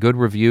 It's getting good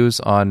reviews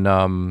on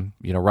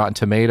Rotten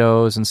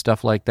Tomatoes and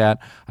stuff like that.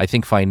 I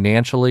think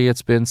financially,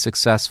 it's been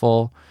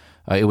successful.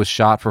 It was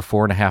shot for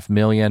 $4.5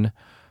 million.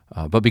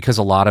 But because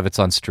a lot of it's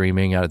on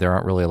streaming, there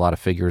aren't really a lot of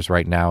figures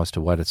right now as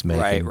to what it's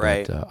making.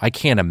 Right. But, I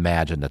can't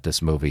imagine that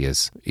this movie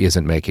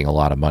isn't making a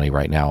lot of money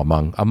right now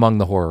among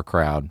the horror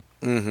crowd.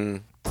 Mm-hmm.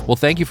 Well,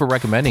 thank you for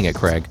recommending it,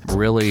 Craig.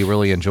 Really,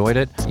 really enjoyed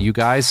it. You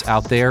guys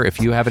out there,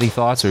 if you have any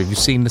thoughts or if you've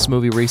seen this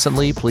movie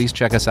recently, please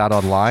check us out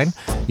online.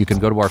 You can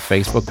go to our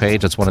Facebook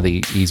page. That's one of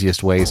the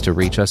easiest ways to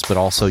reach us. But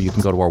also, you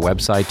can go to our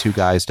website,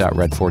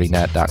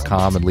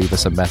 twoguys.red40net.com, and leave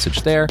us a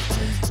message there.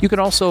 You can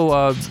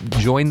also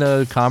join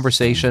the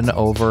conversation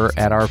over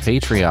at our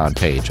Patreon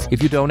page.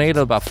 If you donate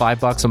about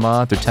 $5 a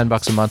month or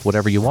 $10 a month,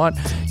 whatever you want,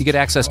 you get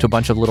access to a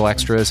bunch of little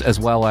extras, as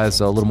well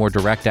as a little more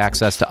direct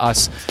access to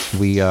us.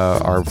 We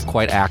are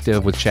quite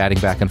active with chatting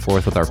back and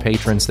forth with our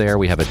patrons there.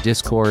 We have a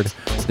Discord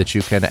that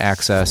you can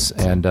access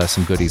and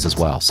some goodies as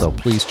well. So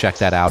please check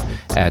that out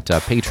at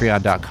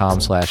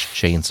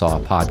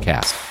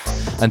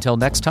patreon.com/chainsawpodcast. Until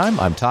next time,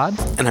 I'm Todd.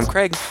 And I'm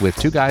Craig. With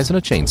Two Guys and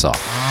a Chainsaw.